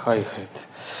 open hi-hat.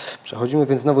 Przechodzimy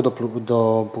więc znowu do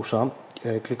pusha.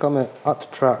 Klikamy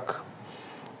add track.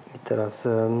 I teraz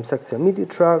sekcja MIDI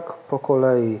track, po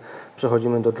kolei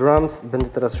przechodzimy do drums. Będę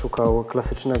teraz szukał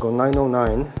klasycznego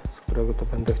 909, z którego to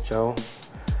będę chciał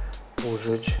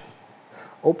użyć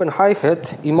Open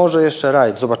hi-hat i może jeszcze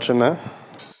ride, zobaczymy.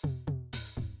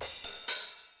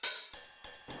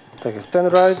 Tak jest, ten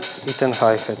ride i ten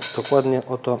hi-hat. Dokładnie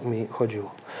o to mi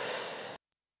chodziło.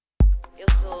 Eu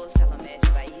sou Salomé de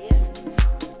Bahia.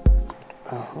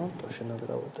 Aha, to się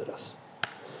nagrało teraz.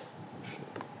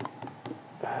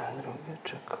 Drugie,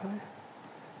 czekaj.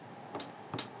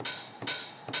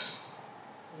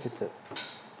 I teraz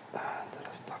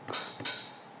tak.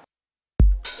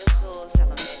 Eu sou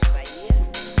Salomé de Bahia.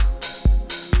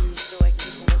 Estou aqui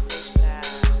com vocês para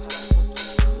falar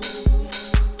pouquinho.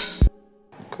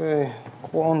 Okej,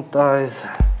 quantize.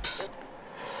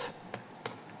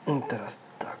 I teraz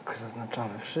tak,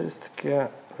 zaznaczamy wszystkie.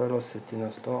 Velocity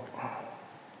na 100. Eu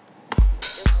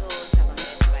sou Salomé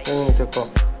de Bahia. I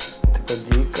tylko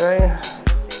decay.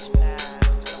 Vocês para falar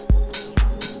pouquinho.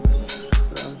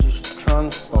 Sprawdzić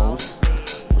transpose.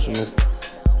 Możemy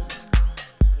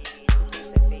E tudo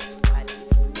isso é feito por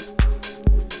Alice.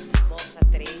 Bossa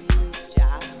 3,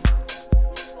 jazz,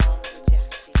 encontro de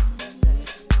artistas.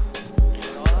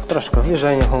 troszkę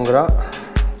wyżej, niech on gra.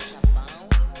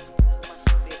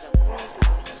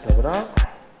 Dobra.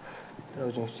 Teraz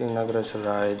będziemy chcieli nagrać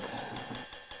ride.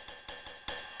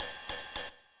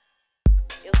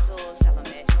 Eu sou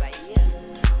Salomé de Bahia.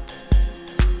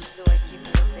 Estou aqui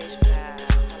com vocês para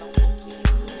falar pouquinho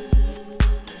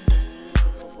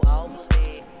do novo álbum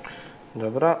de...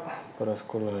 Dobra, po raz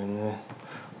kolejny.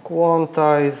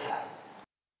 Quantize.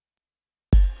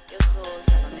 Eu sou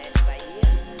Salomé de Bahia.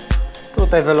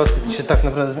 Tutaj velocity się tak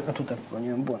naprawdę... A tutaj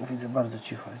popełniłem błąd, widzę, bardzo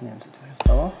cicho jest, nie wiem co to się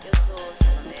stało. Eu sou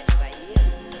Salomé de Bahia.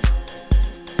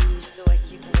 Estou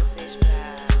aqui com vocês para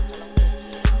falar do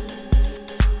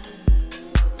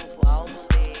novo álbum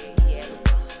de Yellow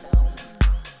Produção.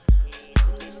 E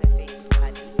tudo isso é feito por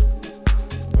Alice.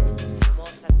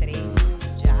 Bossa 3,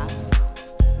 jazz,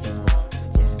 encontro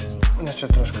de artistas. Jeszcze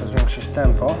troszkę zwiększyć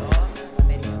tempo.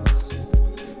 América do Sul,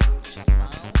 Japão.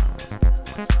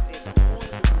 Uma surpresa muito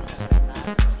bonita para dar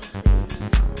para vocês.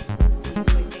 E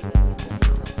foi feito assim com muito amor,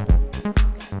 com muito carinho.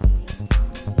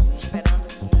 Esperando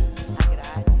que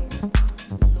agrade.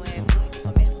 Não é muito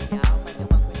comercial, mas é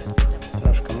uma coisa feita com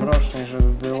Troszkę mroczniej,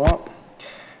 żeby było.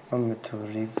 Mamy tu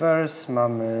reverse,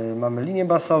 mamy linię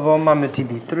basową, mamy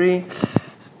TB3.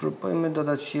 Spróbujmy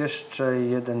dodać jeszcze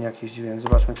jeden jakiś dźwięk.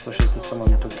 Zobaczmy co się co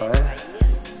mamy tutaj.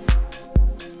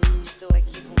 Estou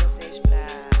aqui com vocês para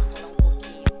falar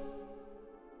pouquinho.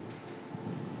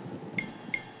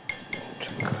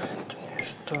 Czekaj, to nie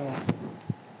jest to.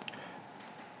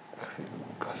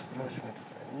 Chwilkę, sprawdźmy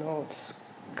tutaj. Note,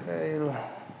 scale.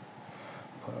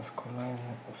 Po raz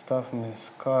kolejny ustawmy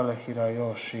skalę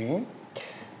Hirayoshi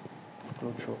w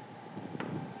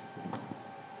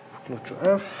kluczu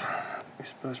F i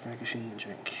sprawdźmy jakieś inne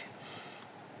dźwięki.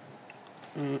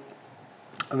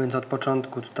 A więc od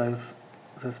początku tutaj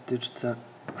we wtyczce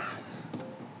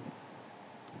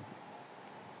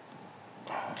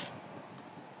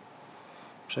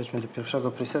przejdźmy do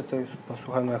pierwszego presetu i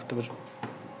posłuchajmy jak to brzmi.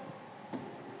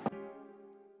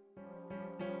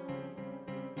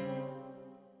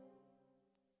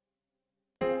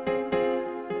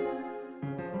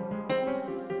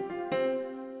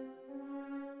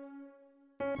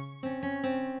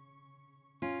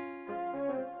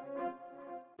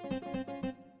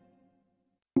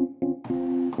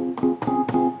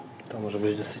 To może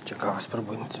być dosyć ciekawe,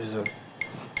 spróbujmy coś zrobić.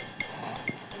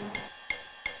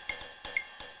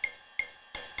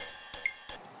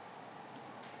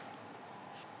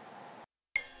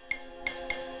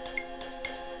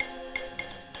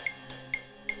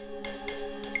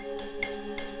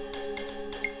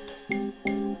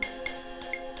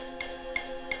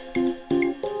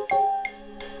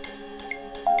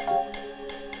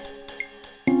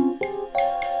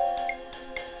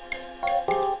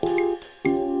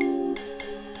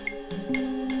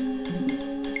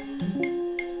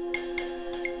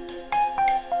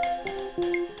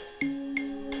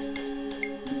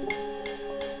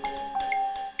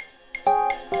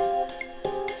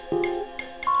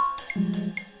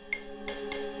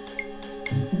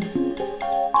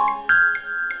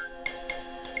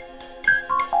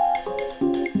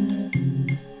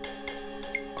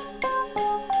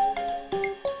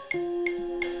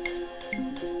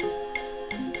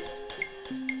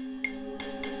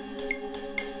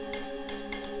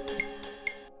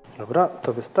 Dobra,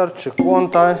 to wystarczy.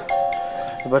 Quantize.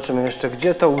 Zobaczymy jeszcze,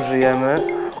 gdzie to użyjemy.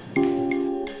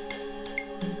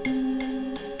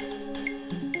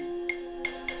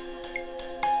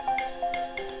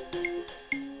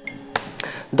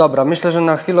 Dobra, myślę, że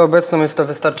na chwilę obecną jest to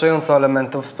wystarczająco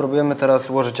elementów. Spróbujemy teraz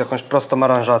ułożyć jakąś prostą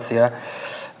aranżację.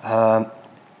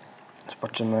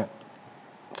 Zobaczymy,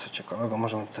 co ciekawego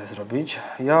możemy tutaj zrobić?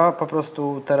 Ja po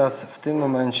prostu teraz w tym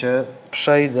momencie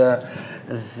przejdę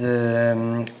z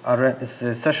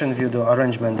Session View do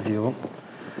Arrangement View.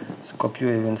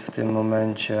 Skopiuję więc w tym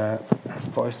momencie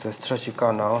voice, to jest trzeci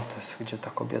kanał, to jest gdzie ta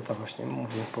kobieta właśnie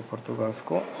mówi po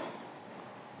portugalsku.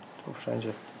 Tu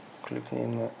wszędzie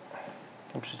kliknijmy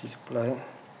ten przycisk play.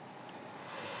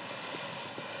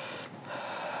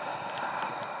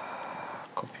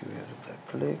 Kopiuję tutaj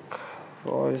plik,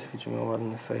 voice, widzimy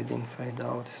ładny fade in, fade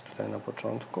out, jest tutaj na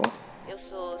początku. Eu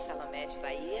sou Szafraniec de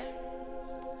Bahia.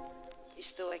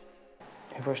 Estou aqui.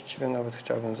 I właściwie nawet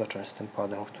chciałbym zacząć z tym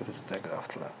padem, który tutaj gra w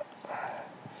tle.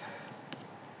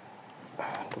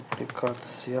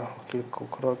 Duplikacja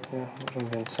kilkukrotnie, może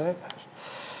więcej.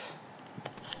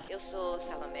 Eu sou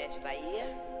Szafraniec de Bahia.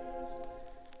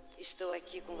 Estou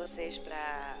aqui com vocês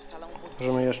para falar pouquinho.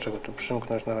 Możemy jeszcze go tu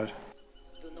przymknąć na razie.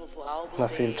 Do novo álbum Na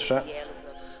filtrze. de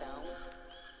Produção,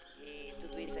 que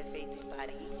tudo isso é feito em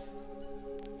Paris.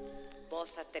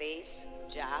 Bossa 3,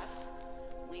 jazz,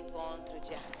 encontro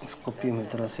de artistas. Skupimy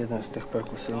teraz jeden z tych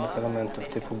perkusyjnych elementów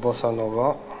typu bossa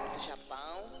nova. Do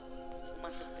Japão,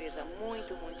 uma surpresa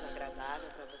muito agradável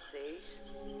para vocês.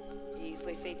 E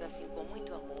foi feito assim com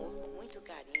muito amor, com muito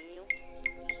carinho,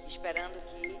 esperando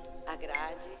que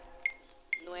agrade.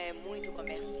 Não é muito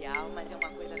comercial, mas é uma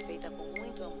coisa feita com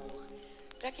muito amor.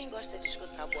 Para quem gosta de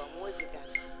escutar boa música,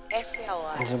 essa é a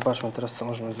hora. Zobaczmy teraz, co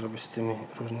możemy zrobić z tymi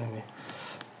różnymi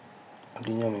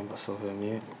liniami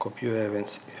basowymi. Kopiuję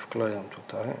więc i wklejam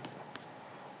tutaj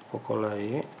po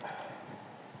kolei.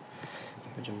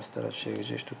 Będziemy starać się je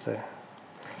gdzieś tutaj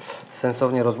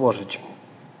sensownie rozłożyć.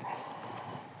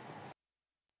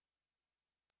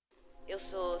 Eu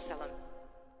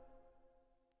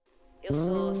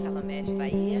sou Szafraniec de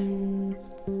Bahia.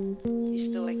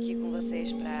 Estou aqui com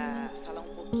vocês para falar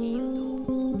pouquinho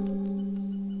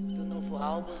do novo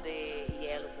álbum de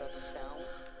Produção,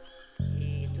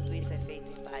 que tudo isso é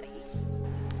feito em Paris.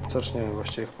 Zaczniemy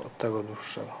właściwie od tego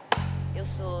dłuższego. Eu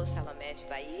sou Szafraniec de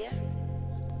Bahia.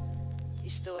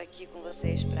 Estou aqui com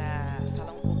vocês para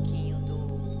falar pouquinho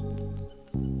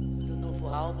do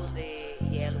novo álbum de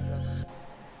Produção.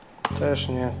 Też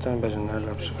nie, ten będzie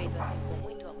najlepszy Feito chyba. assim com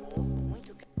muito amor, com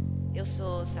muito carinho. Eu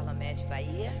sou Szafraniec de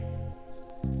Bahia.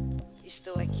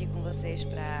 Estou aqui com vocês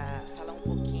para falar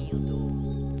pouquinho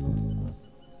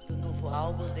do novo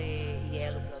álbum de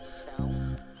Produção,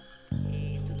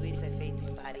 que tudo isso é feito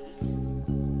em Paris.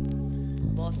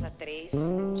 Bossa 3,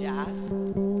 jazz,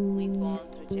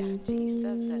 encontro de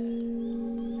artistas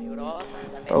na Europa,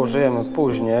 na América To użyjemy do Sul.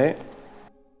 później.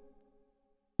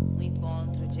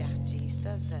 Encontro de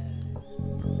artistas na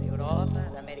Europa,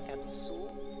 da América do Sul,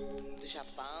 do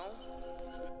Japão,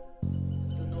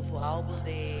 do novo álbum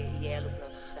de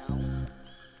Produção,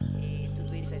 que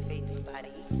tudo isso é feito em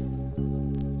Paris.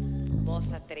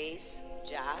 Bossa 3,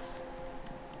 jazz.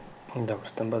 Dobra,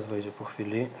 ten bas wejdzie po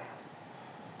chwili.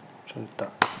 Czyli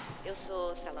tak. Eu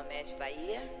sou Szafraniec de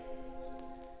Bahia.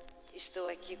 Estou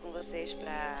aqui com vocês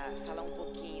para falar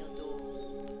pouquinho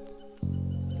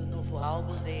do novo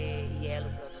álbum de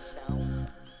Produção,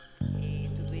 que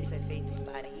tudo isso é feito em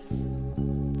Paris.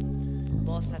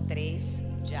 Bossa 3,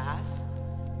 jazz,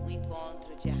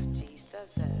 encontro de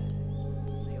artistas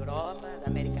na Europa, da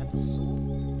América do Sul,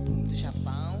 do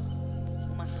Japão.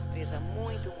 Uma surpresa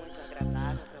muito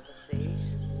agradável para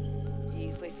vocês.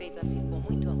 E foi feito assim com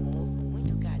muito amor, com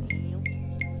muito carinho,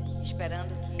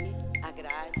 esperando que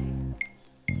agrade.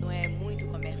 Não é muito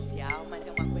comercial, mas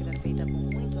é uma coisa feita com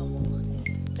muito amor.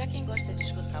 Para quem gosta de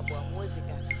escutar boa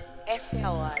música, essa é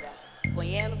a hora. Com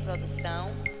Produção,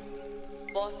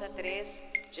 Bossa 3,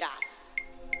 jazz.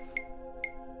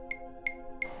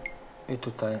 I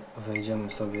tutaj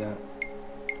wejdziemy sobie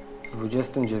w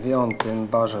 29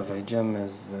 barze, wejdziemy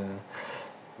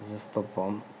ze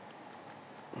stopą.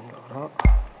 Dobra.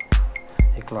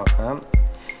 I klapem.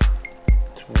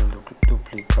 Czyli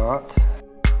duplikat.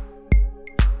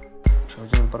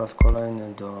 Przechodzimy po raz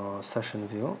kolejny do Session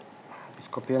View. I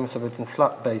skopiujemy sobie ten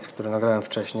slap bass, który nagrałem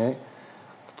wcześniej,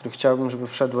 który chciałbym, żeby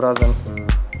wszedł razem.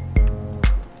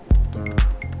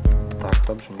 Tak,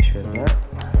 to brzmi świetnie.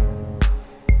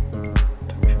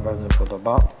 To mi się bardzo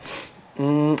podoba.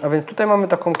 A więc tutaj mamy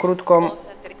taką krótką...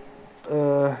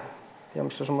 Ja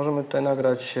myślę, że możemy tutaj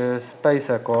nagrać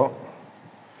Space Echo,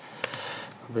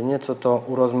 aby nieco to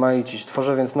urozmaicić.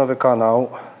 Tworzę więc nowy kanał.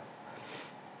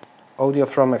 Audio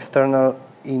from external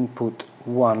input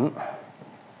 1.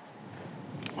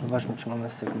 Zobaczmy, czy mamy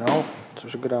sygnał.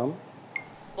 Coś gram.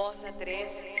 Bossa 3,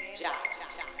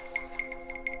 jazz.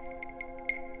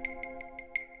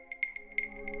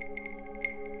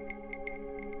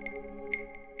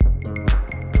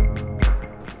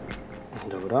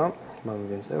 Dobra. Mamy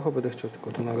więcej echo, będę chciał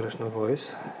tylko tu nagrać na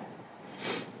voice.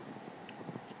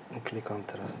 I klikam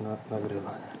teraz na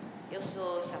nagrywanie. Eu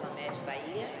sou Szafran de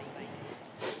Bahia.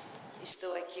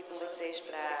 Estou aqui com vocês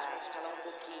para falar um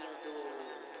pouquinho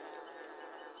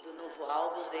do novo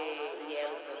álbum de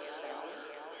Yellow Produção.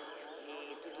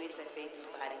 E tudo isso é feito em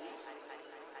Paris.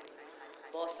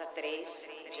 Bossa 3,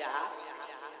 jazz,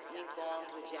 um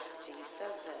encontro de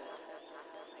artistas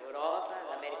da Europa,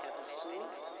 da América do Sul,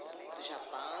 do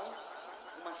Japão.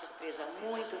 Uma surpresa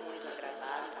muito, muito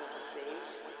agradável para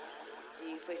vocês.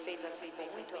 E foi feito assim com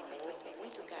muito amor, com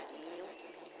muito carinho,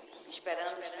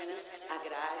 esperando que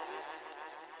agrade.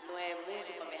 Não é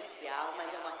muito comercial,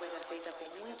 mas é uma coisa feita com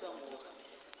muito amor.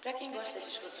 Para quem gosta de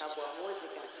escutar boa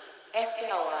música, essa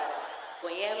é a hora. Com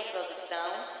Yellow Produção,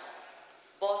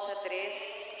 Bossa 3,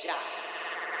 Jazz.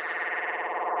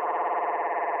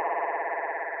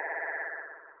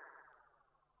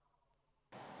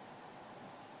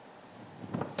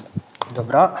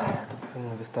 Dobra, to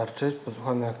powinno wystarczyć.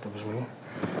 Posłuchamy, jak to brzmi.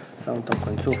 Całą tą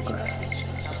końcówkę.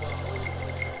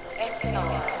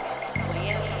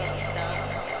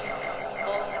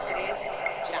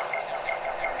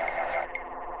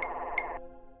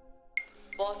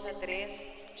 Bossa 3,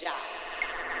 Jazz.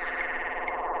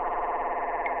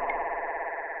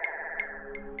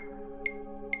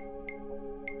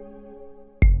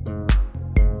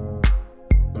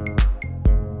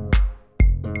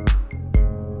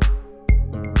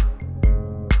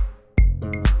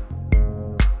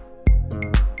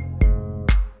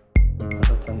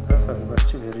 Ten efekt,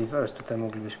 właściwie reverse, tutaj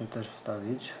moglibyśmy też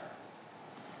wstawić.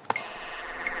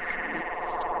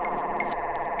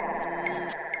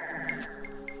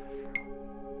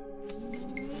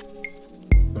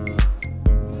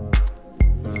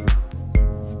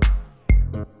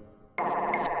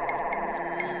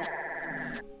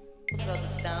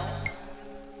 Produção,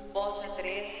 Bossa 3,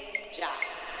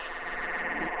 Jazz.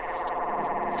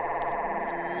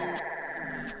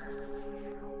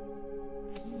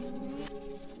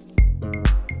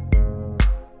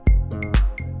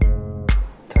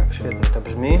 Tak, świetnie to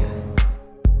brzmi.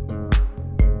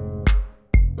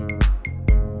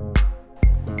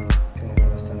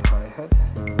 Teraz ten hi-hat.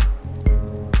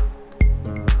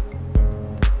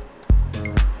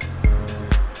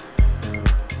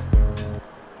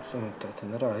 Usunę tutaj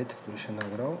ten ride, który się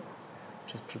nagrał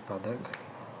przez przypadek.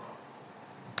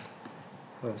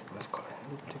 Teraz po raz kolejny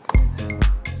duplicate.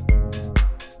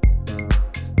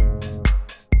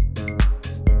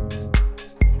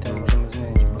 Tam możemy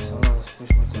zmienić bossa,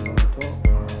 spójrzmy co mamy tu.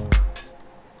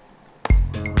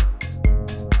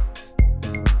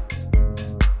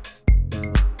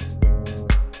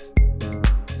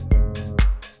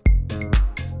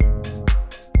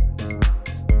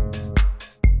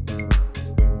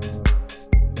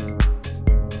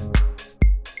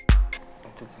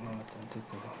 Tutaj mamy ten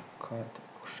typu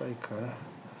shaker,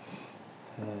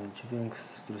 dźwięk,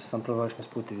 który samplowaliśmy z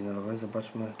płyty winylowej.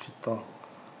 Zobaczmy, czy to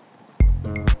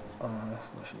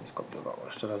chyba się nie skopiowało.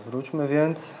 Jeszcze raz wróćmy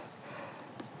więc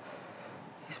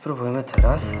i spróbujmy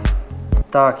teraz.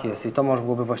 Tak jest, i to może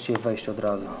byłoby właściwie wejść od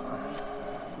razu.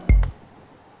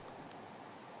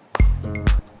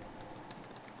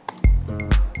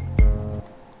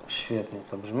 Świetnie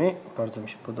to brzmi, bardzo mi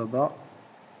się podoba.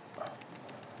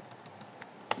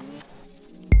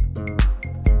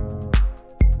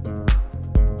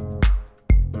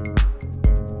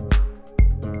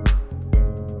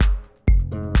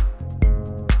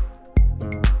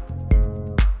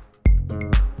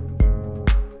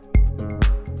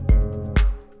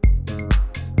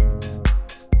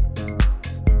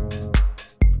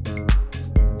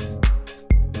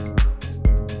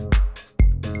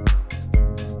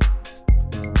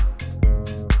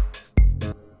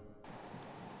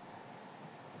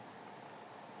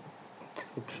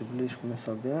 Przybliżmy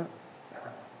sobie.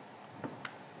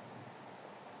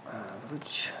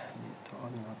 Wróć. Nie, to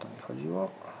nie o to mi chodziło.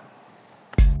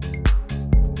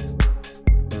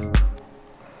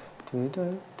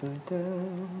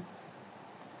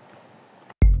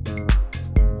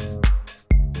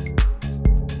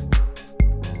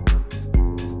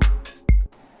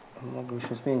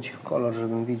 Moglibyśmy zmienić ich kolor,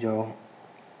 żebym widział,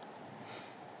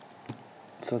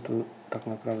 co tu tak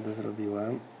naprawdę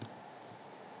zrobiłem.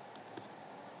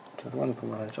 Czerwony,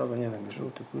 pomarańczowy, nie wiem,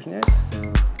 żółty później.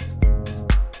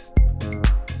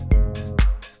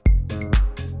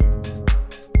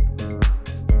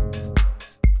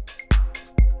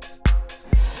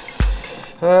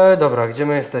 Dobra, gdzie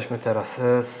my jesteśmy teraz?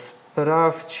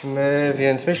 Sprawdźmy,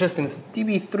 więc myślę, z tym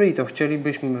TB3 to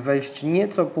chcielibyśmy wejść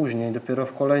nieco później, dopiero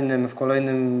w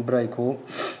kolejnym breaku.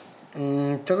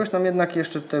 Czegoś nam jednak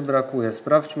jeszcze tutaj brakuje.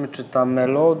 Sprawdźmy, czy ta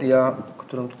melodia,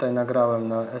 którą tutaj nagrałem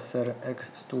na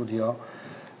SRX Studio,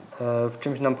 w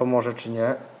czymś nam pomoże, czy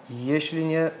nie. Jeśli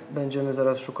nie, będziemy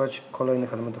zaraz szukać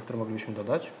kolejnych elementów, które moglibyśmy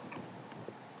dodać.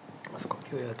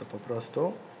 Skopiuję to po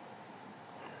prostu.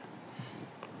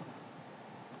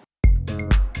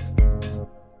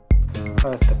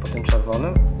 Ale to po tym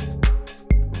czerwonym.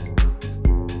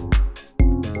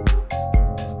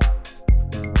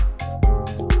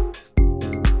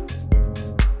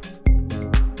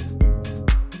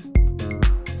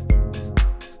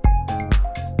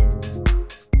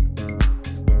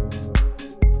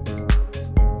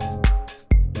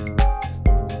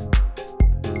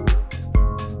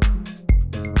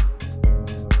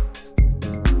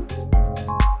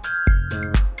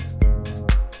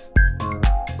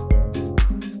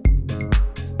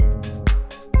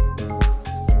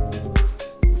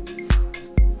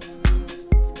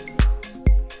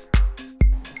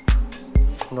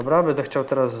 Dobra, będę chciał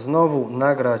teraz znowu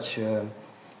nagrać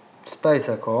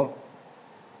Space Echo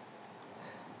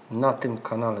na tym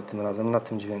kanale, tym razem na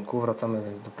tym dźwięku. Wracamy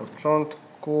więc do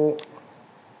początku.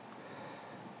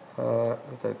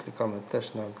 Tutaj klikamy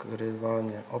też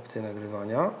nagrywanie, opcję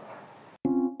nagrywania.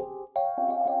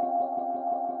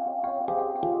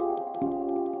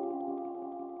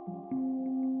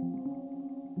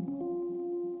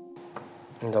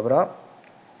 Dobra.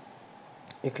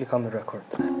 I klikamy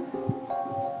record.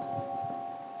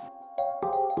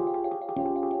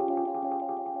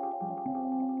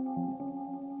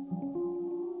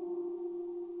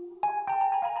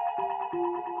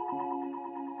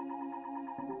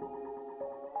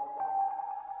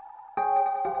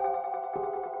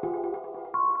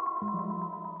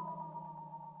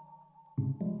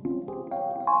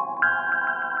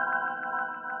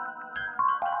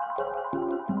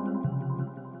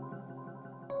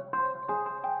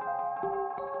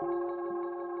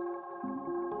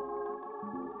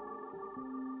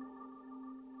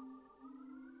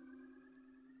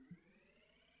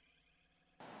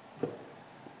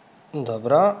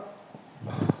 Dobra,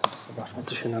 zobaczmy,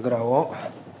 co się nagrało.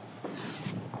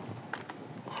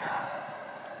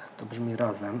 Jak to brzmi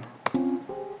razem.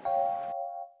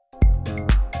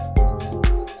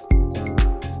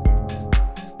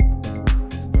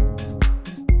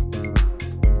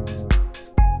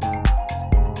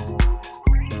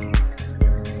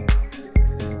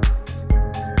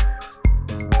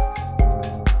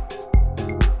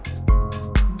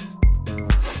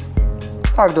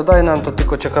 Tak, dodaje nam to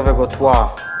tylko ciekawego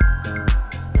tła.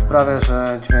 Sprawia,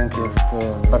 że dźwięk jest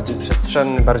bardziej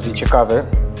przestrzenny, bardziej ciekawy.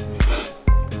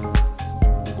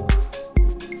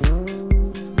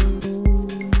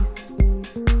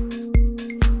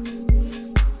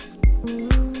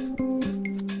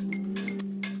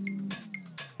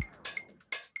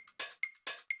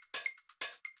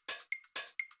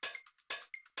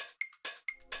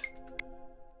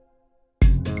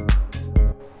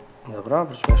 Dobra,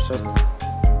 wróćmy jeszcze.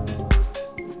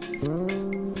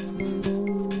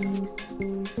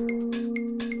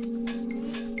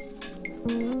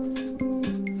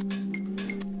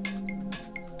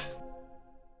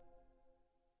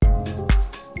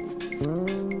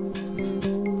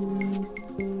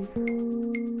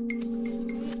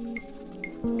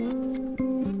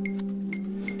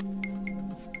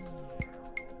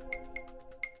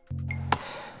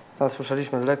 Tam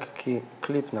słyszeliśmy lekki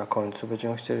klip na końcu,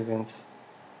 będziemy chcieli więc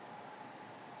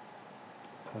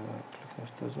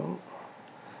kliknąć to zoom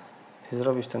i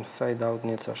zrobić ten fade out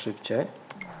nieco szybciej.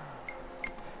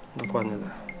 Dokładnie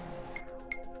tak.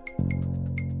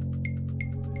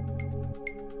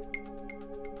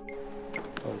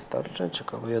 To wystarczy.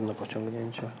 Ciekawe jedno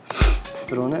pociągnięcie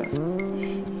struny.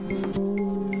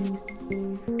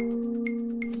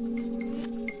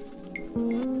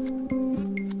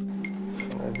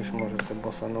 Być może te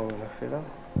bossa nowe na chwilę.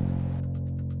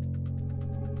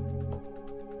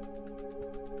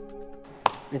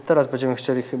 I teraz będziemy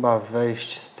chcieli chyba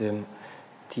wejść z tym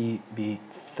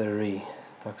TB3.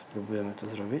 Tak, spróbujemy to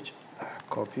zrobić.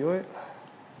 Kopiuj.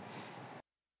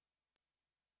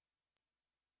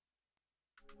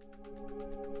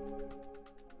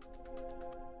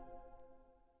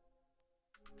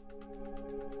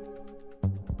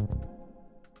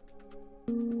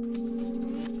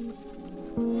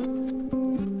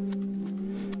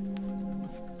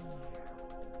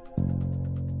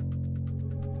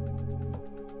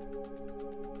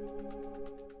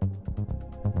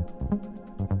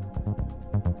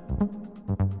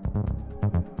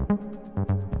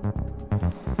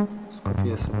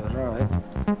 Skopiuję sobie raj.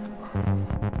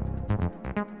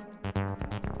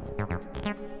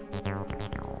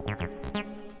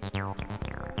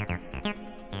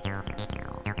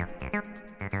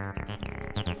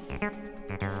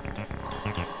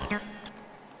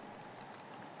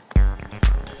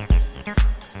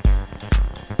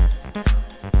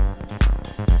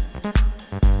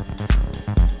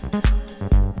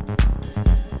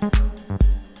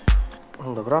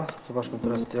 Dobra, zobaczmy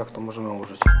teraz, jak to możemy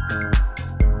użyć.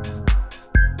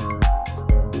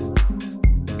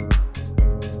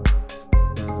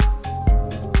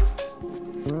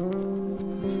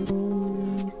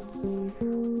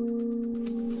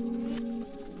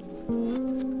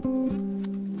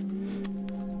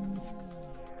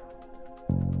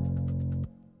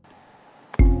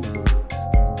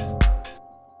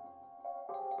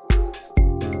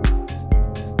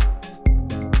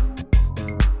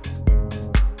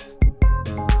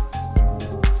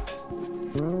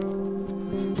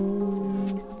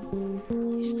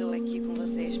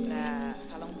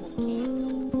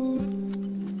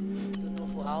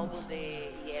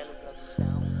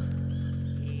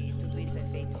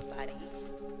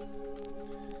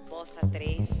 Bossa 3,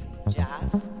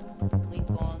 jazz, um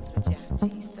encontro de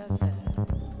artistas da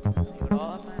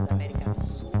Europa, da América do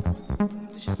Sul,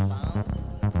 do Japão.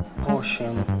 Uma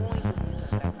surpresa muito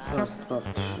agradável. Raz, dwa,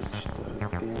 trzy,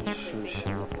 cztery, pięć, sześć,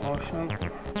 siedem, osiem.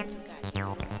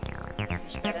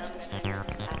 Esperando que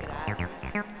agrade.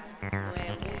 Não é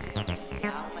muito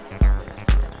comercial, mas é uma coisa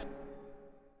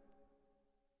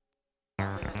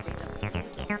feita com muito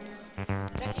amor.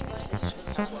 Para quem gosta de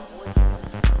escutar sua música,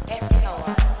 essa é a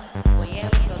hora. Conhece a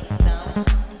produção,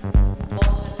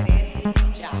 Bossa 13,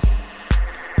 jazz.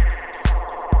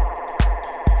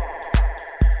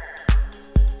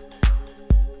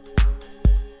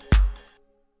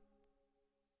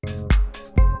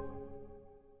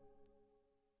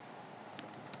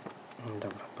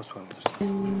 Dobra, posłuchamy teraz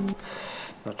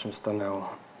na czym stanęło.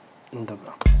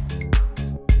 Dobra.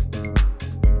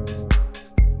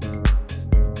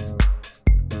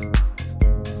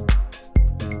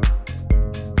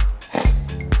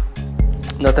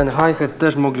 Na ten hi-hat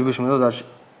też moglibyśmy dodać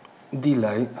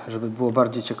delay, żeby było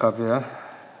bardziej ciekawie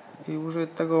i użyję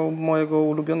tego mojego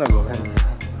ulubionego, więc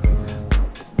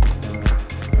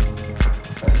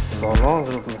solo,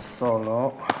 zróbmy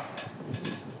solo.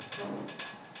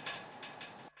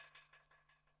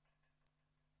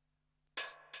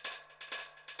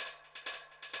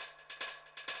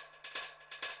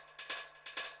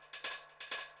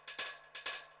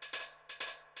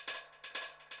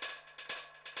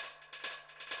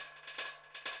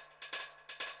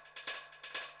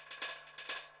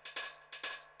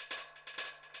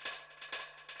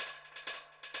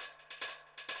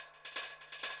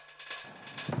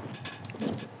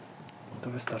 To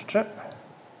wystarczy.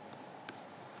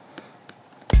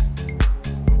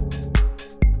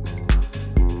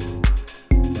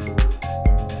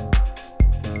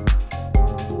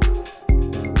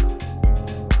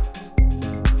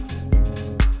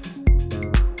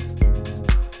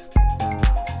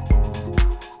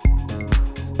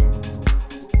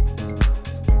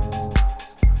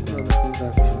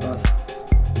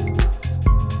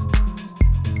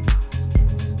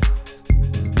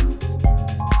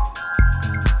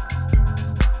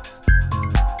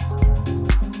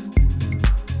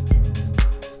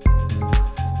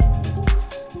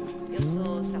 Eu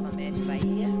sou Szafran de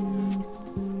Bahia.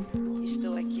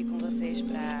 Estou aqui com vocês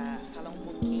para falar um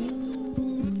pouquinho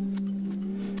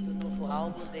do novo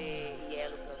álbum de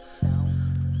Yellow Produção.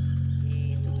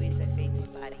 E tudo isso é feito em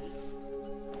Paris.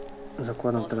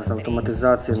 Zakładam teraz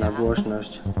automatyzację na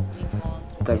głośność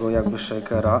tego jakby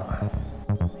shakera.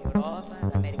 Europa,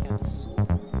 da América do Sul,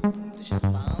 do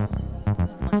Japão.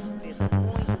 Uma surpresa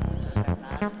muito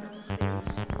agradável para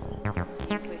vocês.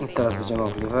 I teraz będziemy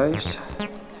mogli wejść.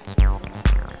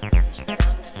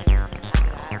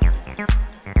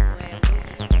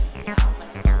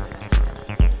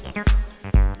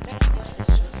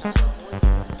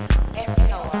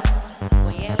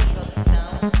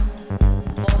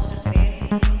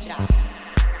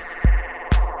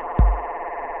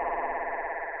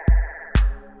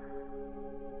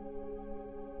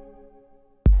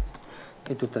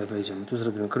 I tutaj wejdziemy. Tu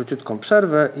zrobimy króciutką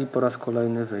przerwę i po raz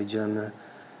kolejny wejdziemy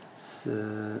z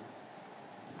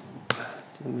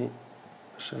tymi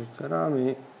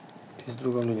shakerami i z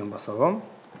drugą linią basową.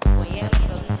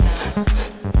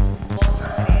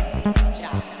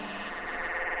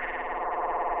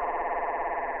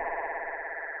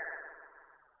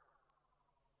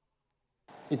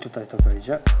 I tutaj to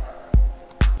wejdzie.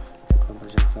 Tylko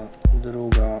będzie to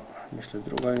druga, myślę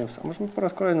druga linia. Możemy po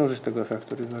raz kolejny użyć tego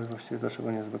efektu, ale właściwie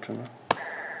dlaczego nie zobaczymy.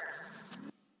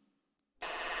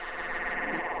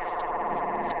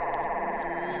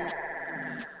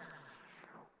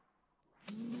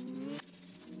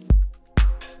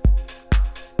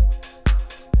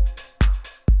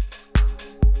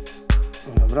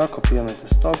 Dobra, kopiujemy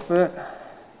te stopy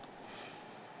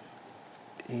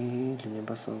i linię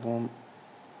basową,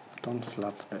 tom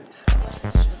slap bass.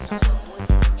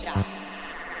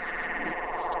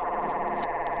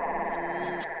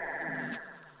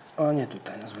 O nie,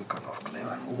 tutaj na zły kanał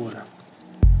wkleiłem w górę.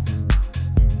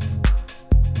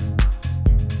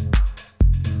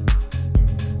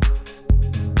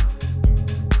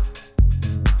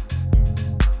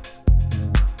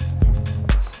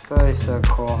 Space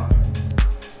Echo.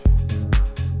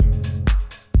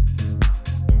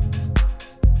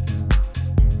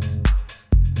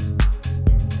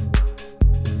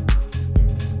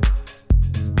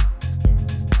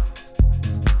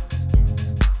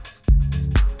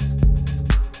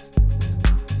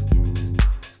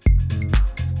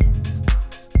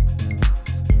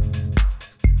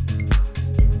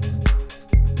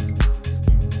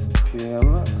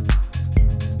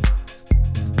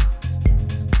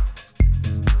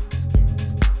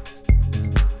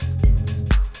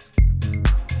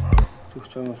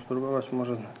 Chciałbym spróbować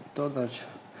może dodać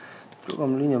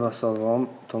drugą linię basową,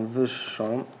 tą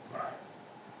wyższą,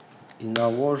 i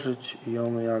nałożyć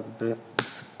ją jakby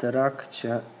w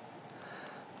trakcie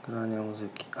grania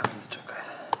muzyki. A więc czekaj.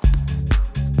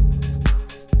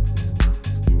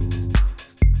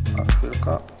 A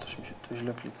chwilka, coś mi się tu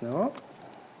źle kliknęło.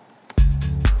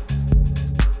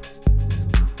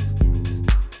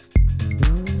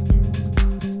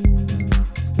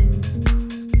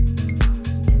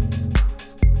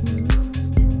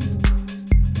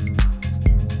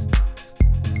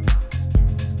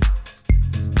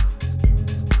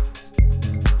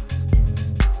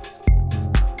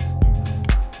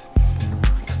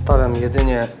 Stawiam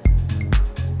jedynie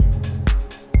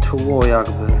tło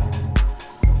jakby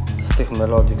z tych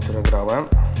melodii, które grałem.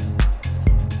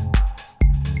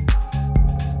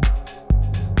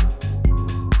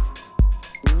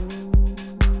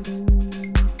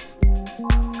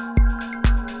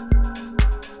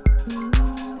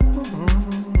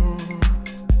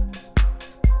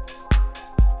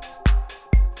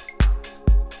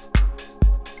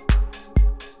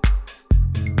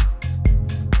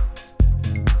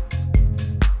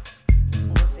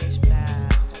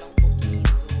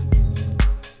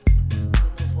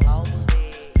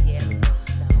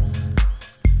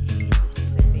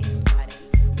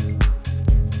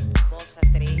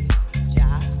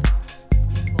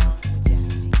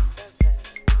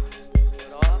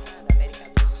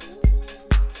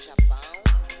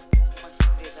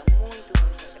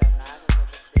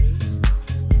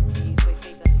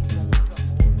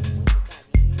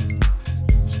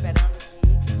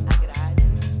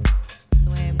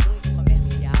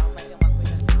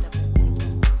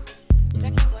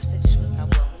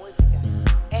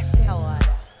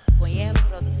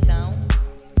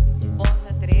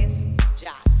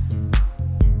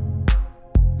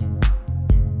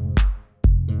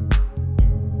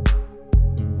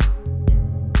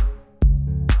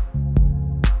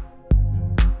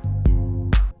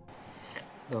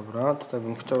 Dobra, tutaj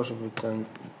bym chciał, żeby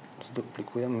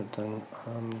zduplikujemy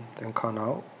ten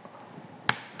kanał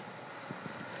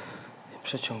i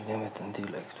przeciągniemy ten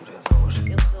delay, który ja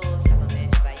założyłem.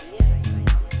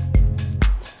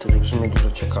 To brzmi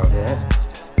dużo ciekawie.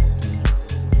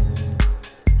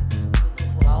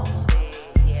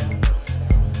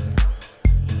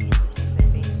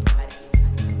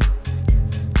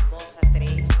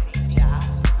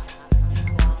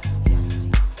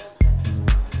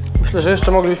 Myślę, że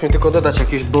jeszcze moglibyśmy tylko dodać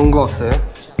jakieś bongosy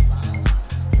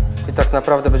i tak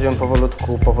naprawdę będziemy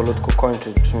powolutku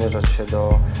kończyć, przymierzać się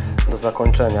do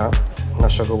zakończenia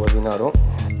naszego webinaru.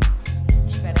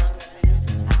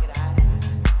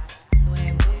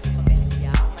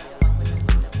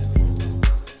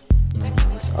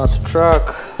 Add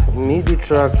track, MIDI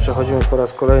track, przechodzimy po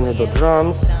raz kolejny do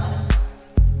drums.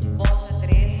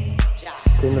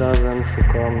 Tym razem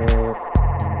szukamy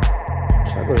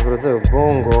czegoś w rodzaju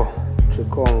bongo czy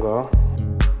konga.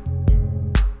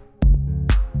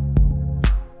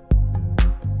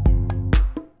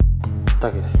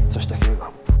 Tak jest, coś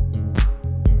takiego.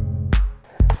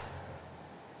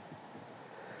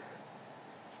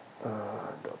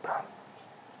 Dobra.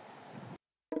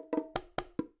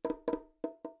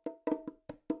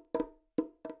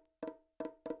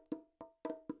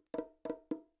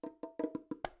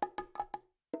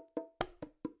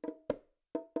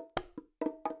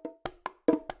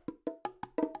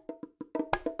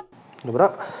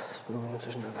 Dobra, spróbujemy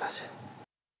coś nagrać.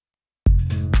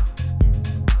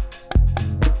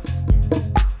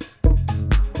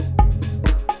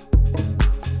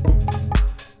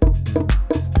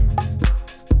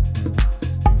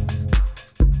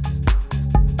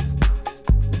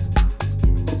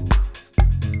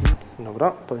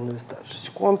 Dobra, powinno wystarczyć.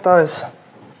 Quantize.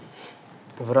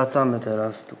 Wracamy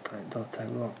teraz tutaj do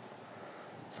tego,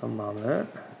 co mamy.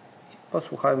 I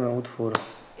posłuchajmy utwór.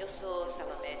 Eu sou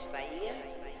Szafran de Bahia.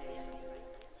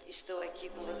 Estou aqui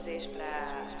com vocês para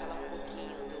falar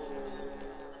pouquinho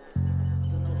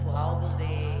do novo álbum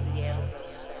de Yellow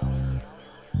Produção.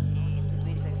 E tudo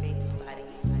isso é feito em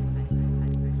Paris.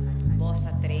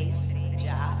 Bossa 3,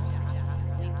 jazz,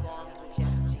 encontro de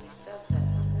artistas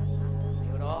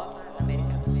da Europa, da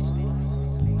América do Sul,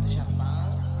 do Japão.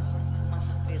 Uma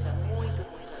surpresa muito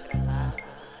agradável para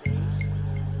vocês.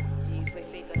 E foi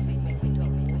feito assim com muito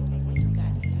amor, com muito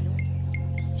carinho,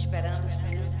 esperando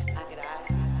que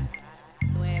agrade.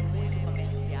 Não é muito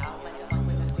comercial, mas é uma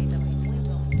coisa feita com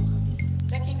muito amor.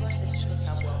 Para quem gosta de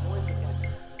escutar boa música,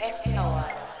 essa é a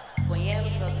hora. Com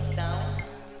Yellow Produção,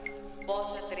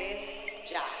 Bossa 3,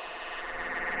 jazz.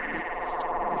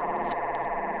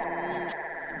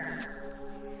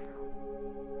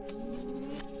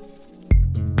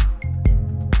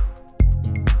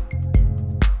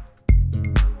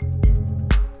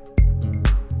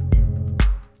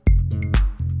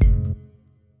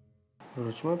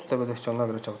 Wróćmy. Tutaj będę chciał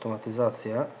nagrać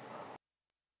automatyzację.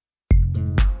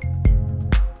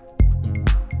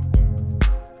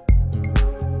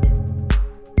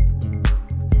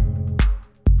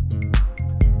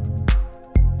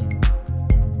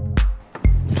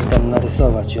 Czy tam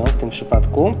narysować ją w tym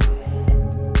przypadku.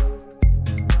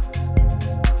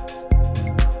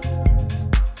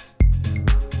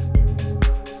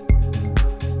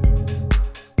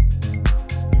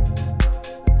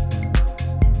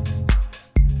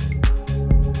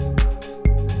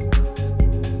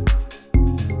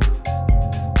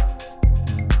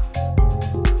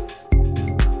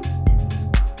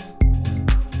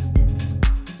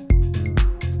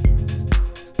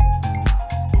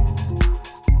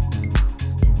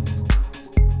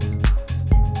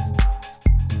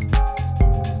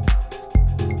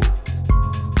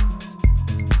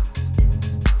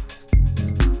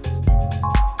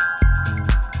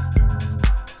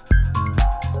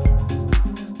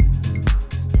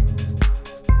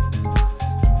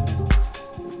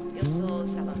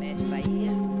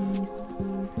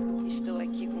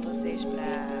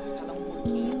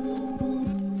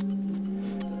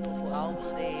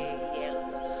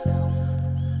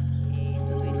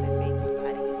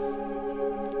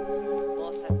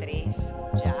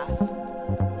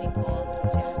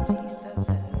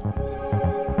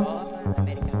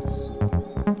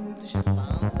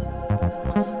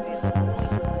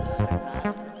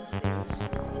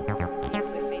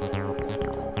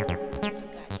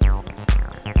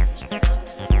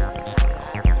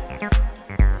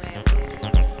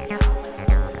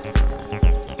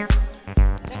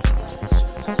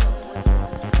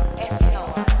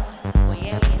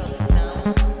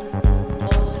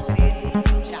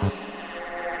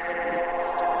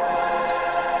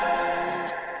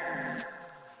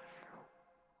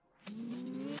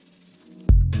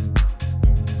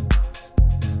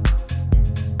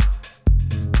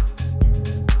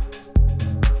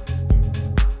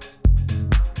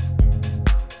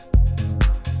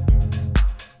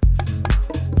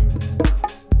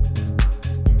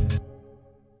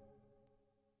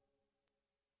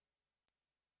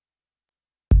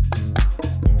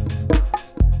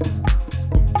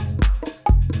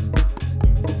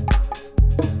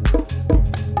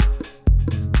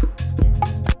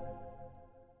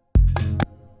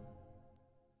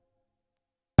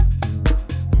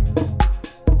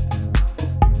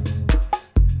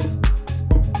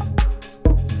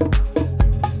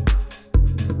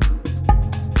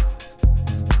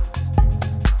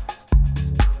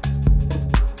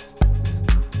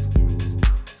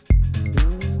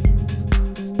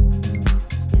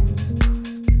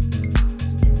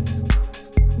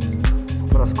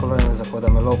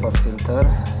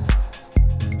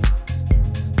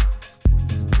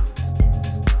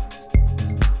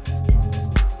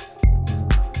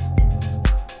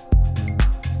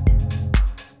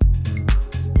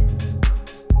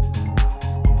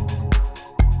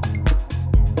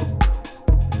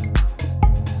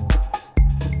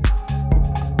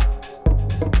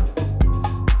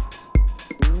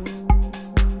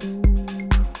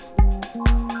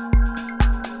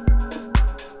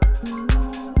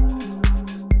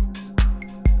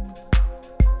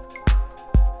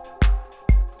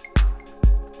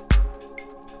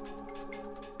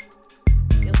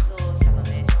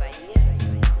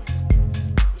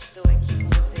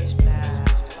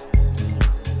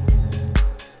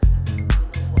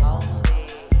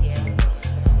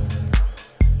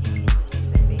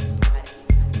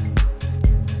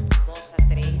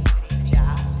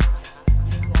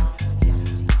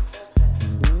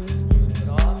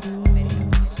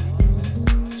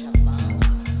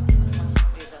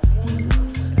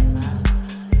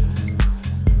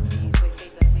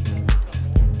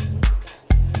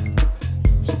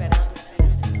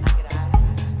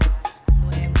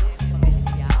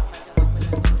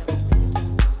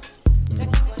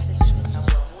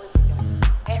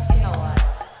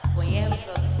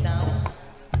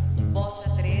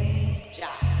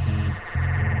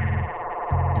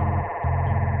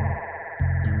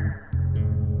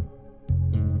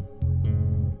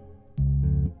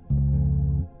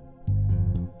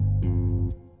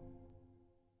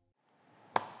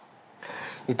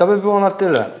 I to by było na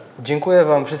tyle. Dziękuję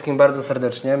Wam wszystkim bardzo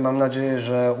serdecznie. Mam nadzieję,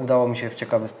 że udało mi się w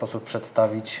ciekawy sposób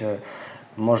przedstawić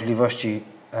możliwości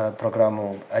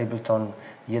programu Ableton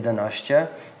 11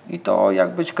 i to, jak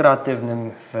być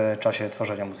kreatywnym w czasie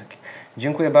tworzenia muzyki.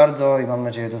 Dziękuję bardzo i mam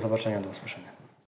nadzieję do zobaczenia, do usłyszenia.